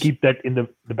let's just keep that in the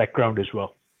background as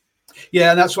well.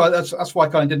 Yeah, and that's why I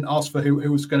kind of didn't ask for who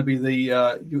was going to be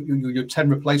the your 10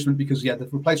 replacement, because the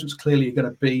replacements clearly are going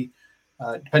to be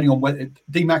depending on whether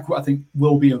D-Mac, I think,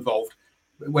 will be involved,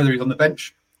 whether he's on the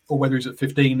bench or whether he's at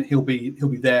 15. He'll be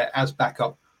there as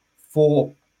backup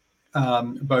for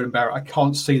Beauden Barrett. I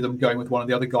can't see them going with one of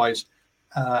the other guys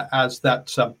as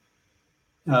that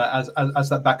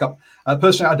backup.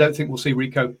 Personally, I don't think we'll see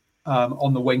Rico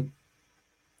on the wing,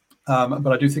 but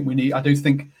I do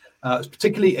think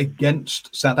particularly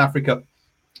against South Africa,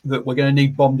 that we're going to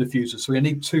need bomb diffusers. So we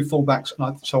need two fullbacks,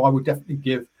 so I would definitely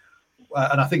give.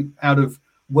 And I think out of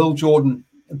Will Jordan,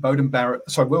 Jordie Barrett,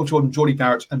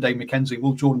 and Dave McKenzie,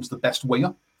 Will Jordan's the best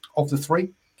winger of the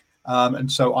three.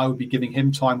 And so I would be giving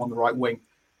him time on the right wing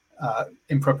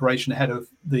in preparation ahead of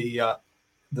the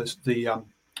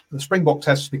Springbok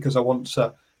tests, because I want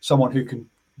someone who can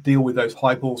deal with those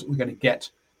high balls that we're going to get.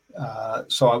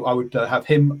 So I would have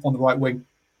him on the right wing.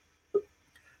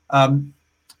 Then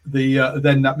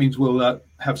that means we'll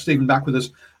have Stephen back with us,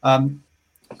 and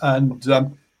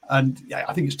yeah,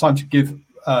 I think it's time to give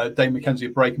Dane McKenzie a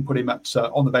break and put him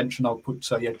on the bench, and I'll put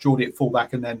Geordie at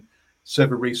fullback and then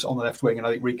Sever Reece on the left wing, and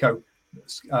I think Rico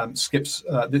skips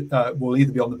will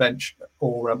either be on the bench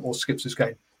or skips this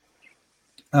game.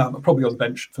 Probably on the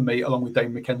bench for me, along with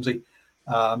Dane McKenzie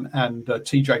and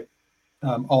TJ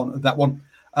on that one.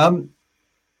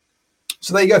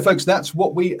 So there you go, folks. That's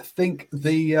what we think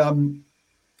the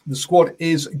squad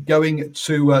is going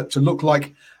to look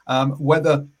like.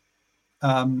 Whether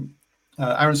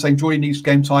Aaron St. Geordie needs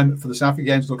game time for the South Africa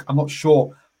games, look, I'm not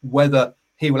sure whether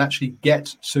he will actually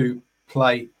get to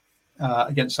play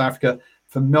against South Africa.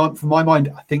 For my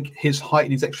mind, I think his height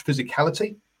and his extra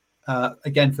physicality,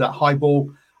 again, for that high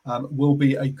ball, will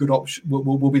be a good option,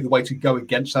 will be the way to go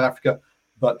against South Africa.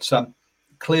 But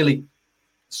clearly,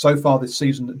 so far this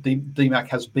season, DMAC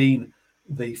has been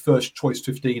the first choice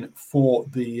 15 for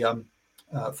the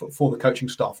coaching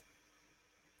staff.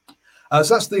 So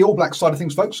that's the All Blacks side of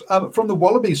things, folks. From the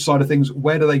Wallabies side of things,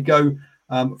 where do they go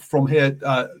from here?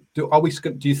 Do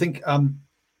you think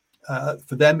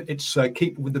for them it's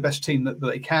keep with the best team that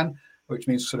they can, which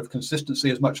means sort of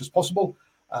consistency as much as possible?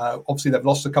 Obviously, they've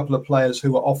lost a couple of players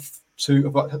who are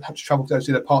have had to travel to go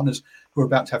see their partners who are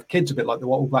about to have kids, a bit like the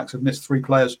All Blacks have missed 3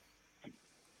 players,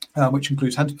 which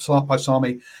includes Hunter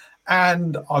Paisami,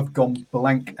 and I've gone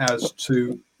blank as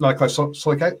to Lukai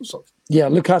Solakai. Yeah,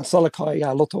 Lukai Solakai,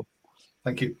 Loto.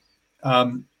 Thank you.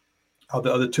 Are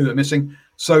the 2 that are missing?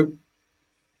 So,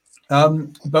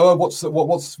 Boa, what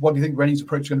do you think Rennie's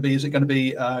approach is going to be? Is it going to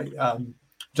be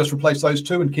just replace those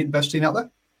 2 and keep the best team out there?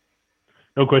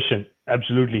 No question.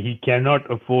 Absolutely. He cannot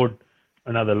afford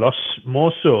another loss.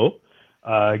 More so,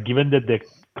 given that they're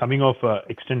coming off an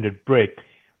extended break,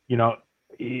 he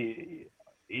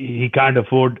can't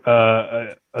afford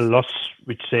a loss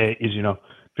which, say, is,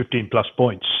 15 plus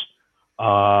points.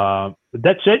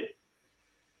 That said,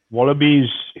 Wallabies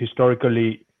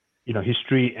historically,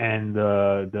 history and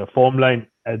the form line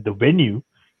at the venue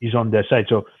is on their side.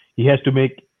 So he has to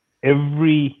make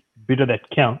every bit of that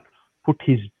count, put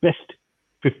his best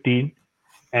 15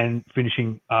 and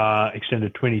finishing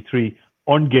extended 23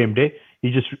 on game day.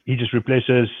 He just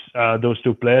replaces those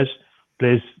 2 players,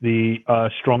 plays the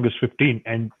strongest 15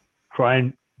 and try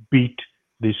and beat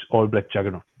this All Black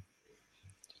juggernaut.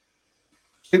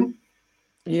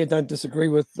 Yeah, don't disagree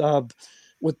with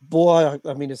Boy.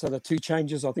 I mean, it's the 2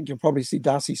 changes. I think you'll probably see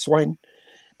Darcy Swain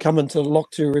come into the lock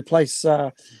to replace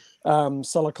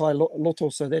Salakai Loto.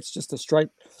 So that's just a straight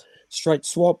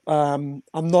swap. I'm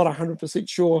not 100%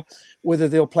 sure whether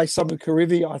they'll play Samu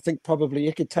Kerevi. I think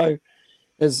probably Ekito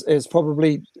has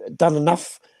probably done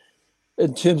enough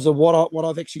in terms of what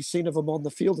I've actually seen of him on the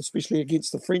field, especially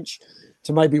against the French,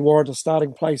 to maybe warrant a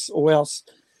starting place, or else.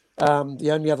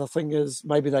 The only other thing is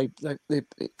maybe they be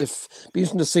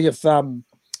interesting to see if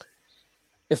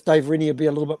Dave Rennie will be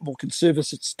a little bit more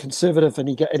conservative, and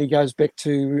he goes back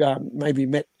to maybe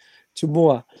Matt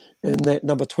Tumua in that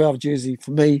number 12 jersey.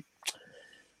 For me,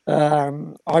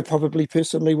 I probably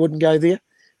personally wouldn't go there.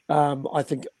 I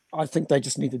think they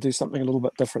just need to do something a little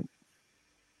bit different.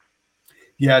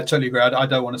 Yeah, I totally agree. I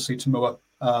don't want to see Tumua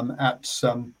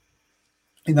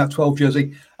in that 12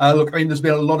 jersey. Look, I mean, there's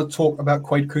been a lot of talk about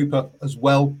Quade Cooper as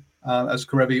well as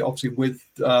Kerevi, obviously with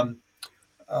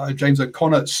James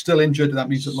O'Connor still injured. That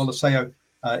means that Lolaseo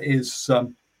is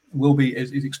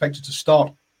expected to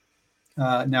start.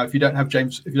 Now, if you don't have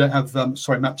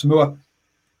Matt Tumua,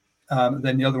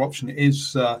 then the other option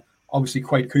is obviously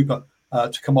Quade Cooper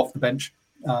to come off the bench,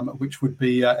 which would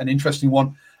be an interesting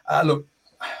one. Look,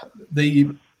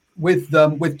 with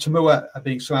Tumua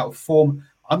being so out of form,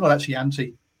 I'm not actually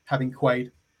anti having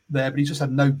Quade there, but he's just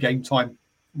had no game time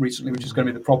recently, which is going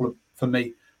to be the problem for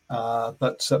me.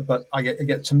 But I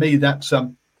get to me that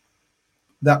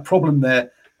problem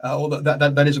there, or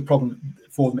that is a problem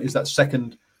for them, is that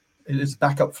second is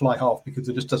backup fly half, because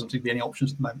there just doesn't seem to be any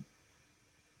options at the moment.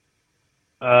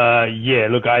 Yeah,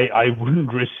 look, I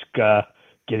wouldn't risk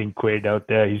getting Quade out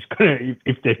there. He's gonna,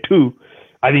 if they're 2,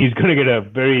 I think he's gonna get a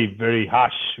very, very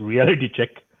harsh reality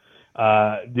check.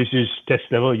 This is test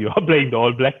level. You are playing the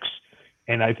All Blacks,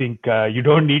 and I think you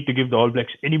don't need to give the All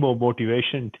Blacks any more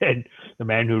motivation than the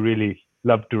man who really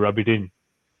loved to rub it in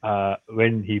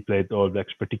when he played the All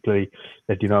Blacks, particularly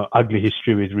that ugly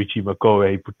history with Richie McCaw,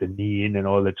 where he put the knee in and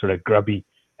all that sort of grubby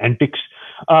antics.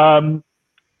 One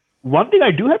thing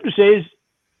I do have to say is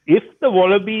if the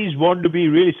Wallabies want to be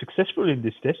really successful in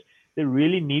this test, they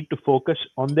really need to focus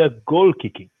on their goal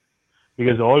kicking.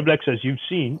 Because the All Blacks, as you've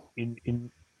seen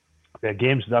in their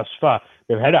games thus far,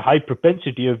 they've had a high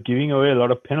propensity of giving away a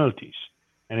lot of penalties.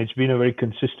 And it's been a very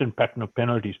consistent pattern of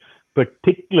penalties,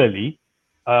 particularly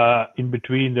in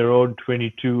between their own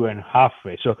 22 and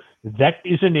halfway. So that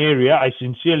is an area I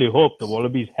sincerely hope the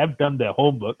Wallabies have done their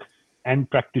homework and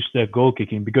practiced their goal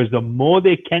kicking, because the more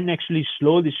they can actually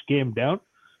slow this game down,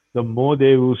 the more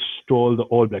they will stall the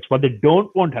All Blacks. What they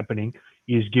don't want happening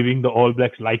is giving the All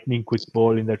Blacks lightning quick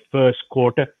ball in that first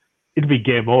quarter. It'll be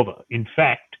game over. In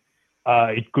fact,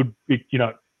 we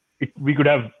could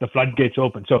have the floodgates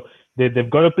open. So they've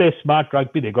got to play smart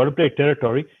rugby. They've got to play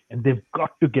territory, and they've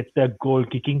got to get their goal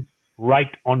kicking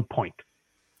right on point.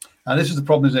 And this is the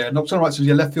problem, isn't it? Not so right, says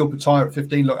your left field Pataya at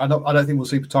 15. Look, I don't think we'll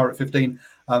see Pataya at 15,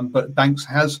 but Banks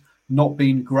has not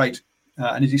been great.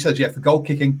 And as he says, for goal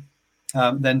kicking,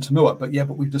 then Tamua. But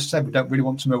we've just said we don't really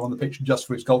want Tamua on the pitch just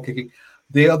for his goal kicking.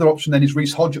 The other option then is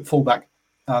Reece Hodge at fullback,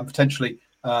 potentially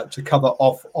to cover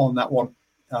off on that one.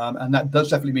 And that does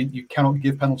definitely mean you cannot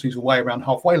give penalties away around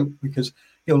halfway, because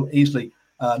he'll easily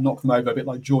knock them over, a bit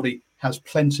like Geordie has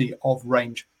plenty of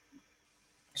range.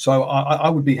 So I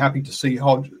would be happy to see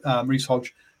Reece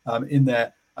Hodge in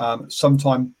there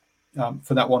sometime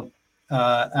for that one.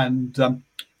 Ram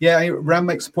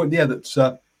makes the point there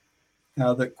that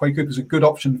Quade Cooper is a good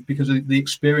option because of the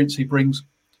experience he brings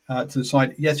to the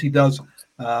side. Yes, he does.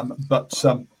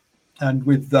 And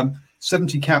with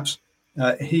 70 caps,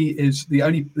 he is the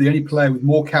only player with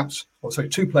more caps,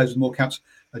 two players with more caps,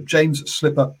 James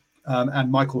Slipper and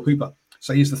Michael Hooper.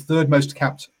 So he's the third most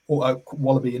capped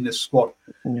Wallaby in this squad.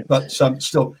 Yeah. But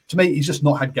still, to me, he's just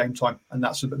not had game time, and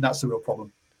that's the real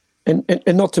problem. And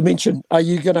not to mention, are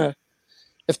you gonna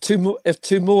if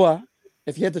Tamua,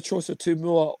 if you had the choice of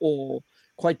Tamua or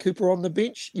Quade Cooper on the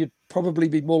bench, you'd probably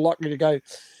be more likely to go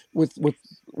with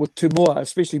Tamua,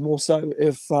 especially more so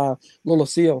if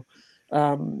Lolosio,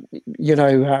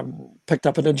 picked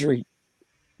up an injury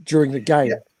during the game.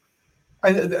 Yeah.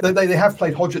 And they have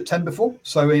played Hodge at 10 before,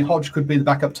 so Hodge could be the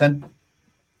backup 10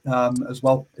 as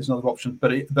well. Is another option,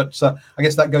 but I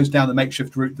guess that goes down the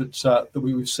makeshift route that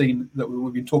we've seen, that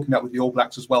we've been talking about with the All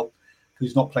Blacks as well, because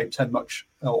he's not played 10 much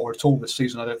or at all this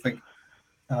season, I don't think.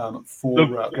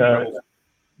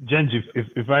 Jens,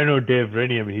 if I know Dave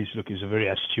Rennie, I mean, he's a very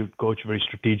astute coach, very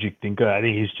strategic thinker. I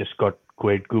think he's just got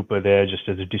Quade Cooper there just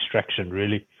as a distraction,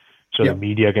 really. So the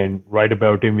media can write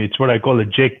about him. It's what I call the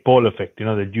Jake Paul effect, the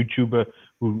YouTuber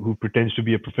who pretends to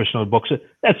be a professional boxer,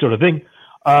 that sort of thing.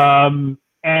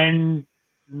 And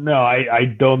no,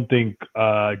 I don't think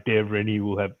Dave Rennie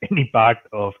will have any part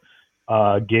of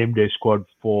game day squad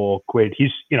for Quade.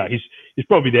 He's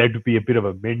probably there to be a bit of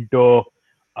a mentor.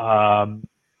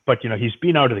 But he's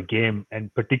been out of the game,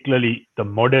 and particularly the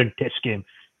modern test game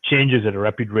changes at a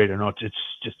rapid rate or not. It's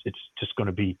just going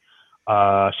to be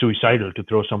suicidal to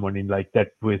throw someone in like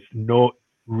that with no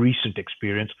recent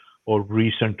experience or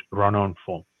recent run-on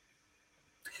form.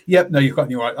 Yeah, no, you're quite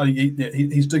right.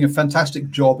 He's doing a fantastic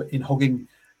job in hogging,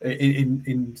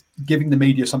 in giving the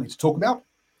media something to talk about,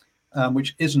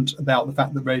 which isn't about the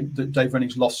fact that Dave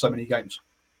Rennie's lost so many games,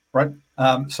 right?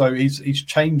 So he's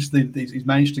changed he's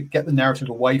managed to get the narrative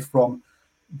away from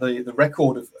the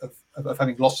record of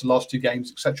having lost the last two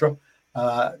games, etc.,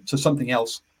 to something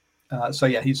else.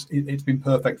 It's been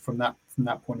perfect from that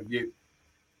point of view.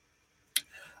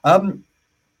 I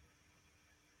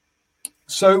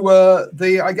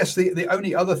guess the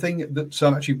only other thing that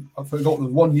actually I forgot, the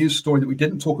one news story that we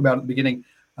didn't talk about at the beginning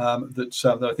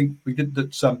that I think we did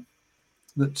that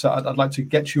I'd like to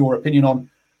get your opinion on,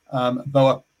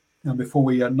 Boa, before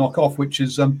we knock off, which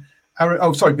is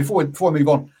before I move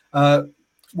on,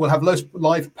 we'll have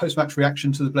live post-match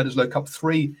reaction to the Bledisloe Cup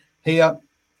 3 here.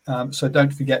 So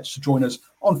don't forget to join us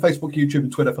on Facebook, YouTube,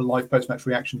 and Twitter for live post-match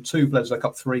reaction to Bledisloe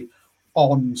Cup 3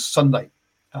 on Sunday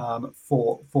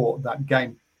for that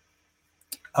game.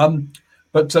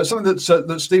 But something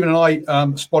that Stephen and I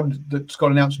spotted that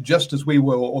got announced just as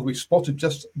we spotted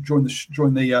just during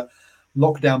the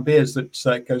lockdown beers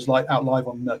that goes out live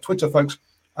on Twitter, folks,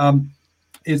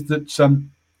 is that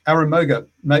Aaron Major,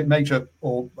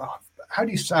 or how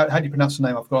do you pronounce the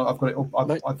name? I've got it.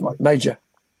 Major.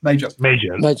 Like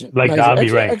the army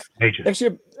rank. Major.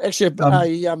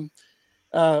 Actually,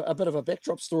 a bit of a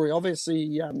backdrop story.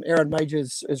 Obviously, Aaron Major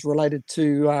is related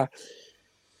to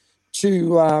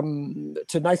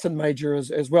Nathan Major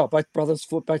as well. Both brothers,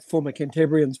 both former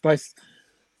Cantabrians, both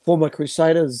former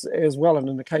Crusaders as well. And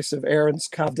in the case of Aaron's,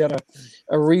 carved out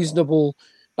a reasonable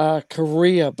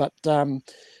career. But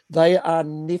they are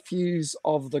nephews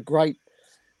of the great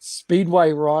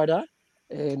speedway rider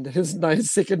and his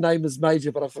second name is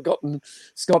Major, but I've forgotten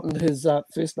his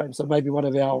first name. So maybe one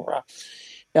of our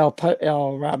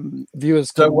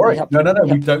viewers. Don't worry. No.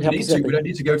 We don't help need us to. out We there. don't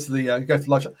need to go to the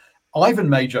live chat. Ivan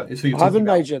Major is who you're Ivan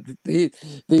talking about. Major.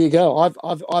 There you go.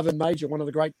 Ivan Major, one of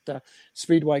the great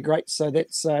speedway greats. So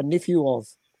that's nephew of,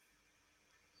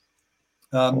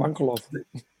 or uncle of.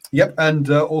 Yep, and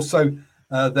also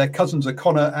their cousins are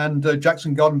Connor and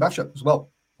Jackson Garden Basher as well.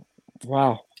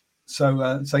 Wow.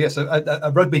 So yes,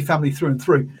 a rugby family through and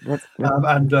through,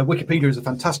 and Wikipedia is a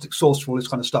fantastic source for all this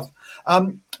kind of stuff.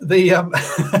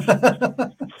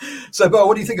 So, Bo,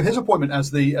 what do you think of his appointment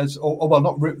as the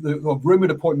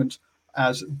rumored appointment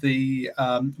as the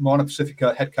Moana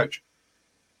Pacifica head coach?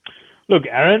 Look,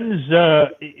 Aaron's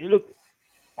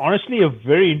honestly a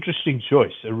very interesting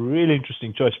choice, a really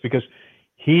interesting choice, because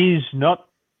he's not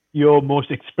your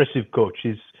most expressive coach.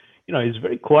 He's a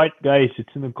very quiet guy. He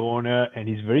sits in the corner and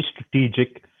he's very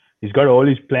strategic. He's got all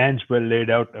his plans well laid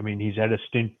out. I mean, he's had a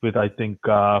stint with, I think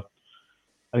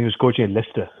he was coaching at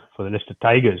Leicester for the Leicester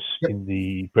Tigers in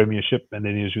the Premiership, and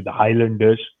then he was with the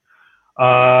Highlanders.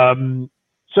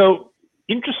 So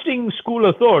interesting school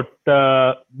of thought.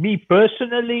 Me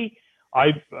personally,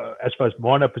 as far as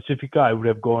Moana Pacifica, I would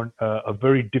have gone a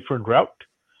very different route.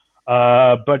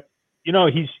 But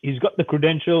he's got the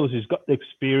credentials, he's got the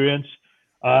experience,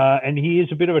 and he is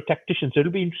a bit of a tactician. So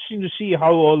it'll be interesting to see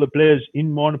how all the players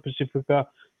in Moana Pacifica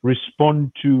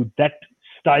respond to that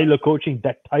style of coaching,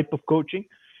 that type of coaching,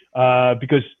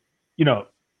 because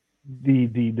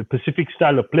the Pacific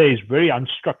style of play is very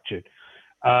unstructured,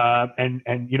 and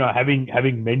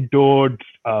having mentored,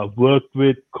 worked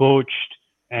with, coached,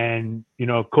 and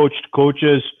coached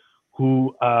coaches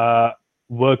who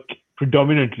work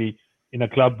predominantly in a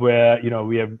club where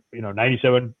we have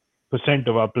 97%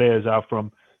 of our players are from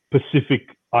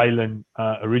Pacific Island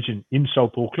origin in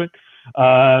South Auckland.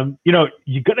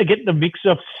 You got to get the mix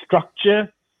of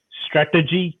structure,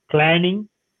 strategy, planning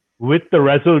with the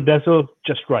razzle dazzle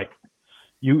just right.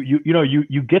 You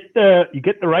get the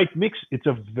right mix. It's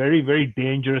a very, very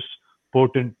dangerous,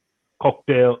 potent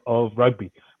cocktail of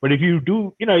rugby. But if you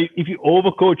do, if you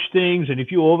overcoach things and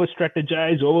if you over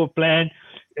strategize, over plan,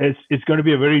 it's going to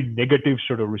be a very negative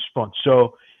sort of response.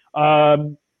 So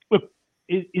look,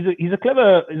 he's a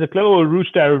clever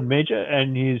rooster, Aaron Major,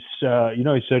 and he's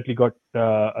certainly got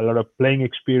a lot of playing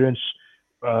experience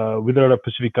with a lot of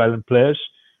Pacific Island players.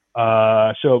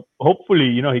 So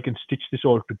hopefully, he can stitch this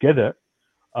all together.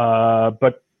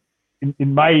 But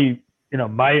in my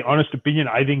honest opinion,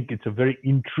 I think it's a very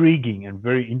intriguing and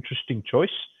very interesting choice.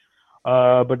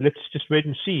 But let's just wait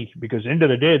and see, because end of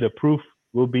the day, the proof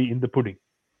will be in the pudding.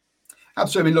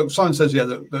 Absolutely. Look, Simon says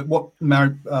that what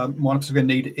Moana Pacifica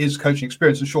need is coaching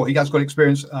experience, and sure, he has got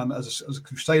experience as a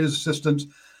Crusaders assistant.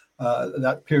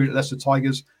 That period at Leicester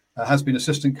Tigers, has been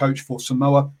assistant coach for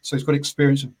Samoa, so he's got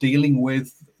experience of dealing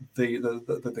with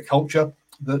the culture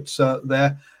that's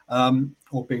there,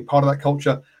 or being part of that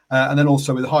culture, and then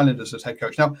also with the Highlanders as head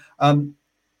coach. Now,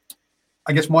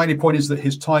 I guess my only point is that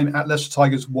his time at Leicester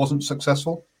Tigers wasn't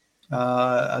successful,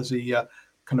 as he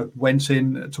kind of went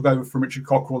in, took over from Richard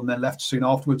Cockerell, and then left soon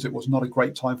afterwards. It was not a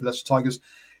great time for Leicester Tigers.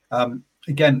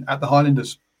 Again, at the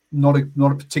Highlanders, not a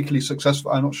particularly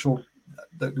successful. I'm not sure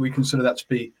that we consider that to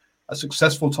be a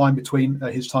successful time between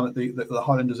his time at the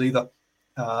Highlanders either,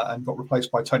 and got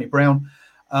replaced by Tony Brown.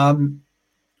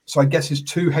 So I guess his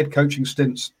two head coaching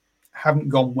stints haven't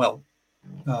gone well.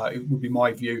 It would be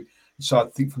my view. So I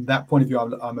think from that point of view,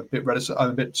 I'm a bit reticent.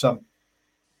 I'm a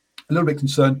little bit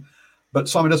concerned. But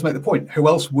Simon does make the point. Who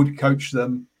else would coach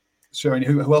them?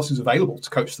 Who else is available to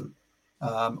coach them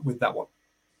with that one?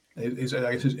 Is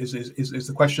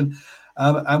the question.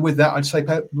 And with that, I'd say,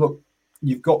 look,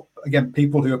 you've got, again,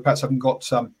 people who perhaps haven't got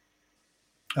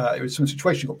it was some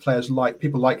situation. You've got players like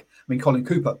Colin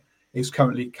Cooper is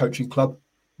currently coaching club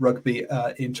rugby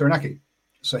in Taranaki,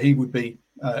 so he would be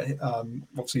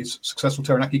obviously a successful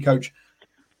Taranaki coach.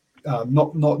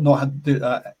 Not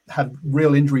had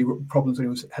real injury problems when he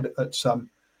was head at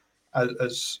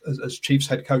as Chiefs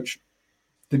head coach.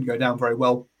 Didn't go down very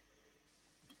well.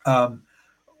 So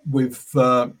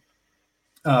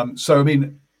I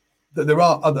mean, there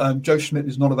are other. Joe Schmidt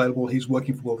is not available. He's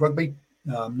working for World Rugby,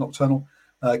 Nocturnal.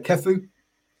 Kefu,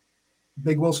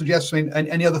 Big Will suggests. I mean,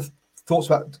 any other thoughts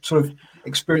about sort of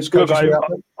experienced coaches?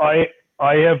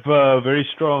 I have a very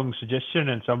strong suggestion,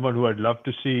 and someone who I'd love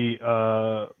to see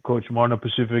coach Moana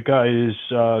Pacifica is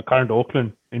current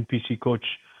Auckland NPC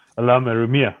coach Alam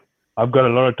Eremia. I've got a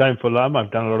lot of time for Alam.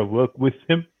 I've done a lot of work with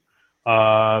him,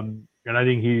 and I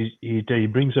think he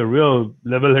brings a real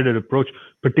level-headed approach,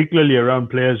 particularly around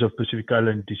players of Pacific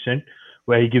Island descent.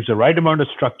 where he gives the right amount of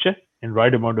structure and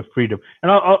right amount of freedom.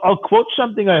 And I'll quote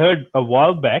something I heard a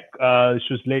while back. This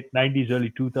was late 90s,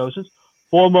 early 2000s.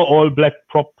 Former All Black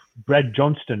prop Brad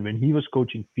Johnston, when he was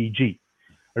coaching Fiji.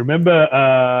 I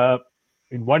remember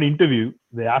in one interview,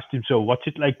 they asked him, so what's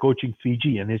it like coaching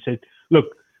Fiji? And he said,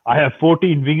 look, I have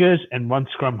 14 wingers and 1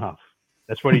 scrum half.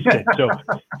 That's what he said. So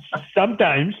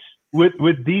sometimes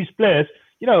with these players,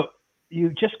 you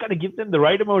just got to give them the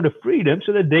right amount of freedom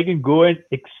so that they can go and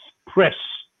express,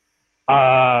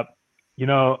 that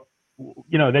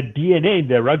DNA in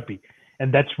their rugby.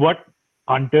 And that's what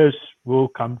hunters will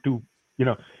come to,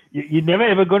 You're never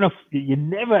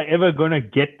ever gonna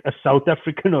get a South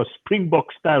African or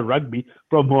Springbok style rugby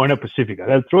from Moana Pacifica.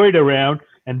 They'll throw it around,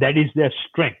 and that is their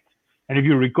strength. And if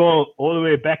you recall, all the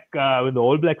way back when the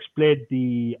All Blacks played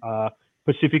the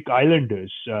Pacific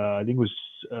Islanders, I think it was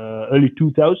early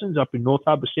 2000s up in North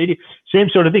Harbour Stadium, same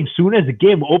sort of thing. Soon as the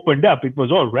game opened up, it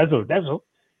was all razzle dazzle,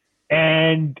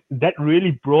 and that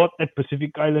really brought that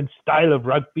Pacific Island style of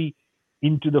rugby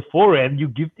into the fore, and you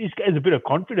give these guys a bit of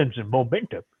confidence and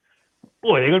momentum.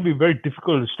 Boy, they're going to be very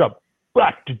difficult to stop.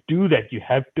 But to do that, you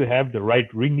have to have the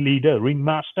right ringleader,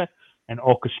 ringmaster, and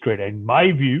orchestrator. In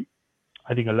my view,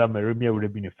 I think Alam Erimia would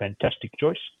have been a fantastic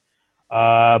choice.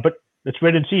 But let's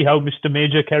wait and see how Mr.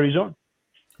 Major carries on.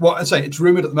 Well, I'd say it's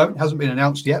rumoured at the moment, hasn't been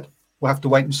announced yet. We'll have to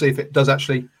wait and see if it does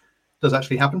actually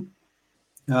happen.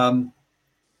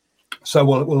 So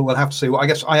we'll have to see. Well, I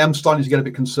guess I am starting to get a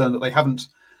bit concerned that they haven't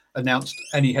announced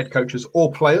any head coaches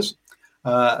or players.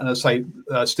 And as I say,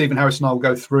 Stephen Harris and I will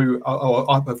go through, or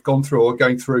have gone through, or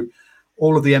going through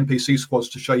all of the NPC squads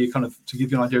to show you to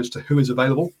give you an idea as to who is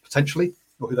available potentially,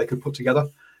 or who they could put together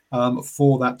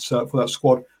for that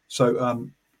squad.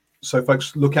 So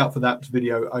folks, look out for that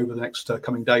video over the next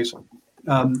coming days.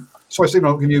 Sorry, Stephen,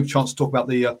 I'll give you a chance to talk about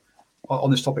the on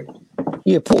this topic.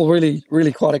 Yeah, Paul, really,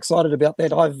 really quite excited about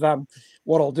that.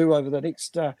 What I'll do over the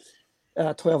next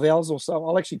 12 hours or so,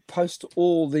 I'll actually post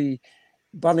all the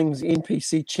Bunnings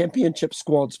NPC Championship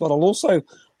squads, but I'll also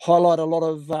highlight a lot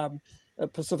of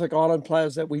Pacific Island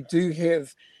players that we do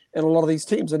have in a lot of these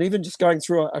teams. And even just going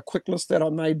through a quick list that I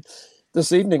made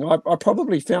this evening, I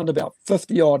probably found about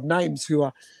 50 odd names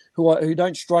who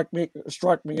don't strike me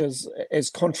as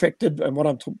contracted, and what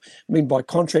I mean by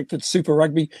contracted, Super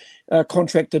Rugby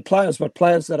contracted players, but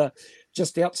players that are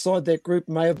just outside that group,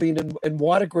 may have been in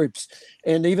wider groups,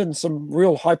 and even some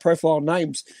real high-profile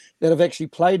names that have actually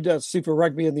played Super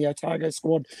Rugby in the Otago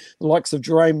squad. The likes of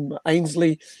Jerome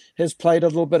Ainsley has played a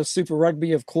little bit of Super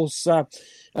Rugby. Of course,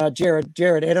 Jared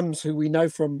Adams, who we know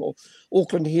from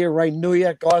Auckland here, Ray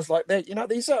Nuia, guys like that.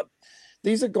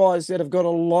 These are guys that have got a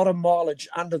lot of mileage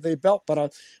under their belt.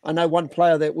 But I know one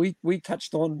player that we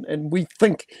touched on and we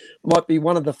think might be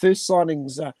one of the first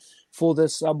signings for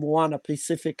this Moana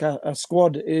Pacifica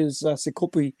squad is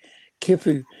Sekope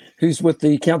Kepu, who's with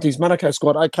the Counties Manukau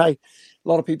squad. Okay, a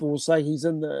lot of people will say he's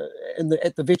at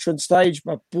the veteran stage,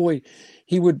 but boy,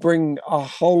 he would bring a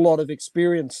whole lot of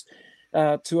experience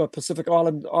to a Pacific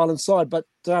Island side. But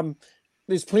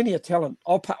there's plenty of talent.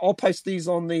 I'll post these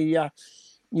on the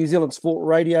New Zealand Sport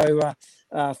Radio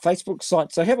Facebook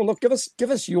site. So have a look. Give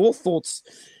us your thoughts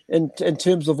in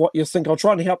terms of what you think. I'll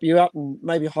try and help you out and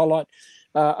maybe highlight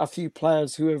a few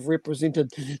players who have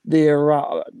represented their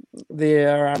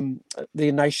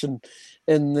nation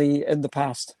in the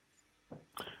past.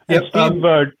 And Steve,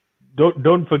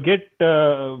 don't forget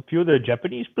a few of the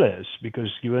Japanese players, because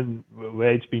given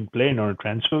where it's been playing on a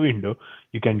transfer window,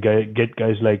 you can get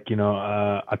guys like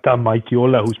Ata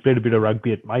Maikiola, who's played a bit of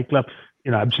rugby at my club.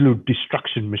 Absolute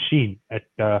destruction machine at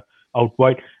out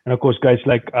wide, and of course guys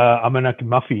like Amanaki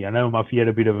Mafi. I know Mafi had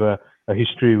a bit of a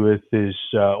history with his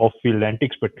off-field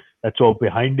antics, but that's all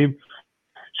behind him.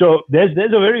 So there's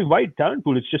a very wide talent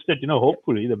pool. It's just that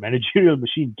hopefully the managerial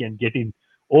machine can get in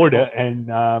order and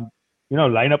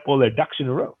line up all their ducks in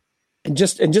a row. And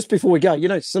just before we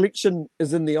go, selection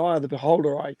is in the eye of the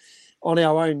beholder. On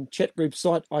our own chat group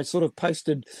site, I sort of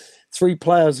posted 3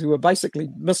 players who were basically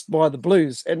missed by the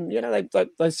Blues, and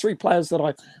those 3 players that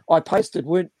I posted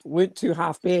weren't too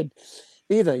half bad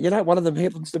either. One of them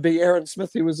happens to be Aaron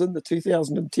Smith, who was in the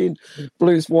 2010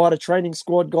 Blues wider training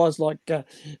squad. Guys like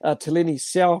Teleni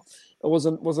Sao was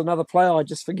another player. I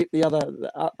just forget the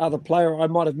other player I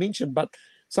might have mentioned, but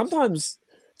sometimes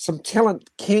some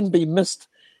talent can be missed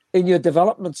in your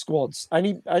development squads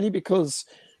only because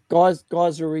guys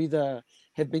are either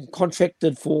have been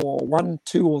contracted for 1,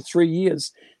 2, or 3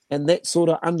 years, and that sort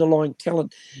of underlying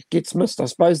talent gets missed. I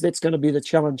suppose that's going to be the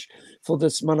challenge for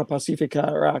this Moana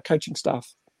Pacifica coaching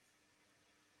staff.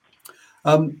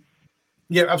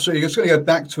 Yeah, absolutely. It's going to go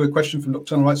back to a question from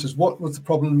Nocturnal Rights. Says, what was the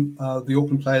problem the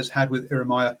Auckland players had with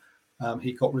Ieremia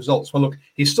he got results. Well, look,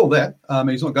 he's still there.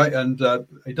 He's not going, and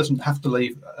he doesn't have to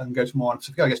leave and go to Moana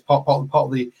Pacifica. I guess part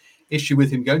of the issue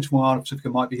with him going to Moana Pacifica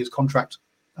might be his contract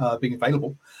being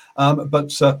available.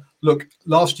 But look,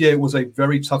 last year was a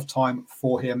very tough time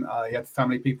for him. He had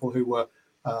family people who were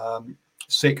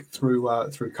sick through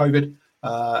COVID,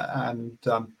 and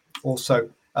also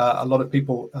a lot of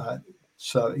people.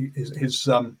 So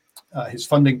his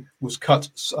funding was cut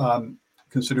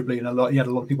considerably, and he had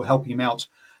a lot of people helping him out,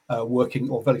 working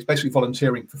or basically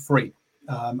volunteering for free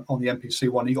on the NPC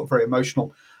one. He got very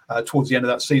emotional towards the end of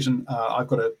that season. I've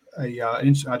got I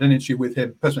had an interview with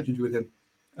him, personal interview with him,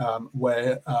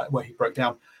 where he broke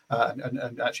down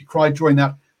and actually cried during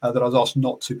that I was asked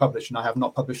not to publish, and I have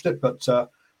not published it. But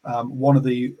one of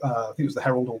the I think it was the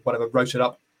Herald or whatever wrote it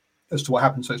up as to what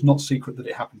happened, so it's not secret that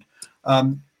it happened.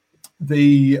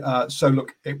 So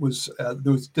look, it was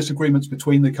there was disagreements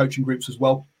between the coaching groups as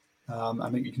well. I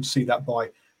think you can see that by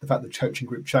the fact the coaching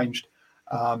group changed,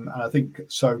 and I think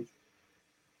so.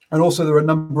 And also, there are a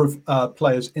number of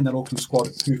players in that Auckland squad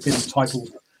who've been entitled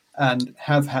and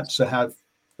have had to have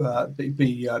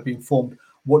be informed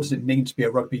what does it mean to be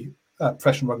a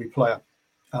professional rugby player.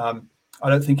 I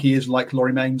don't think he is like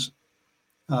Laurie Mains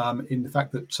in the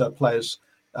fact that players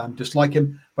dislike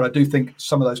him, but I do think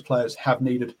some of those players have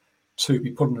needed to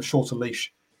be put on a shorter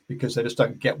leash because they just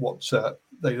don't get what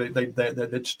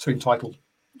they're just too entitled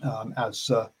as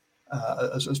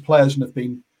players, and have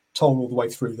been told all the way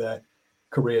through their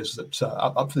careers that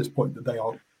up to this point that they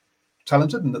are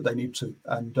talented and that they need to,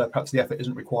 and perhaps the effort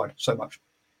isn't required so much.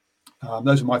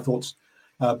 Those are my thoughts.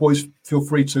 Boys, feel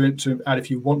free to add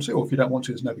if you want to, or if you don't want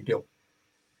to, there's no big deal.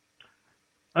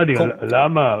 I think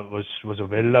Alama was a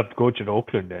well-loved coach at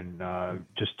Auckland, and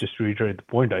just to reiterate the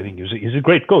point, I think he's a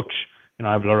great coach. And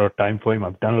I have a lot of time for him.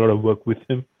 I've done a lot of work with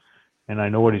him, and I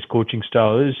know what his coaching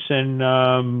style is.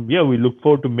 And we look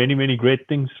forward to many, many great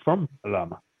things from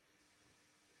Alama.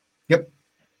 Yep.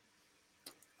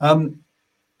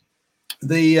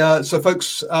 So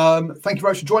folks, thank you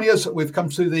very much for joining us. We've come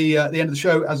to the end of the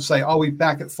show. As I say, I'll be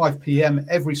back at 5 p.m.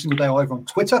 every single day over on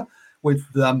Twitter with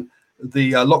the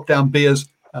lockdown beers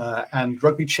and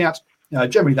rugby chat.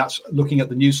 Generally, that's looking at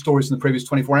the news stories in the previous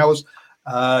 24 hours,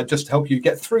 just to help you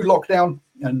get through lockdown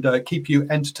and keep you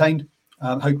entertained.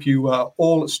 Hope you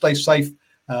all stay safe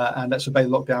and let's obey the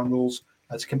lockdown rules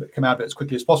to come out of it as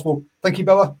quickly as possible. Thank you,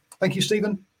 Bella. Thank you,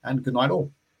 Stephen, and good night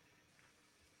all.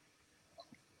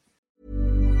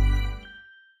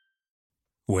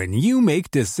 When you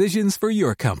make decisions for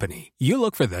your company, you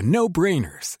look for the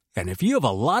no-brainers. And if you have a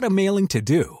lot of mailing to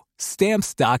do,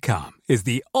 Stamps.com is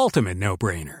the ultimate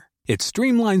no-brainer. It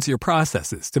streamlines your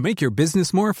processes to make your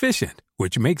business more efficient,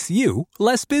 which makes you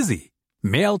less busy.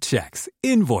 Mail checks,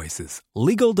 invoices,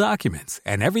 legal documents,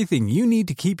 and everything you need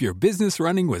to keep your business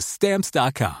running with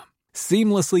Stamps.com.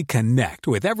 Seamlessly connect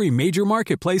with every major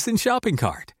marketplace and shopping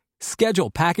cart. Schedule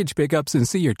package pickups and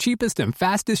see your cheapest and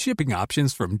fastest shipping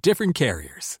options from different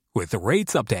carriers, with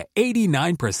rates up to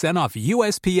 89% off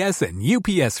USPS and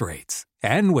UPS rates.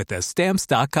 And with the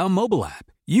Stamps.com mobile app,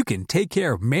 you can take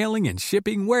care of mailing and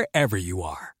shipping wherever you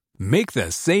are. Make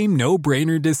the same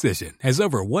no-brainer decision as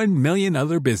over 1 million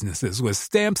other businesses with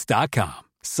Stamps.com.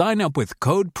 Sign up with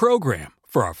code PROGRAM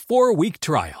for a 4-week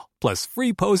trial, plus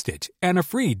free postage and a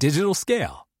free digital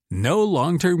scale. No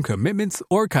long-term commitments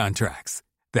or contracts.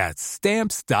 That's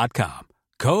Stamps.com.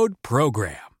 Code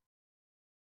PROGRAM.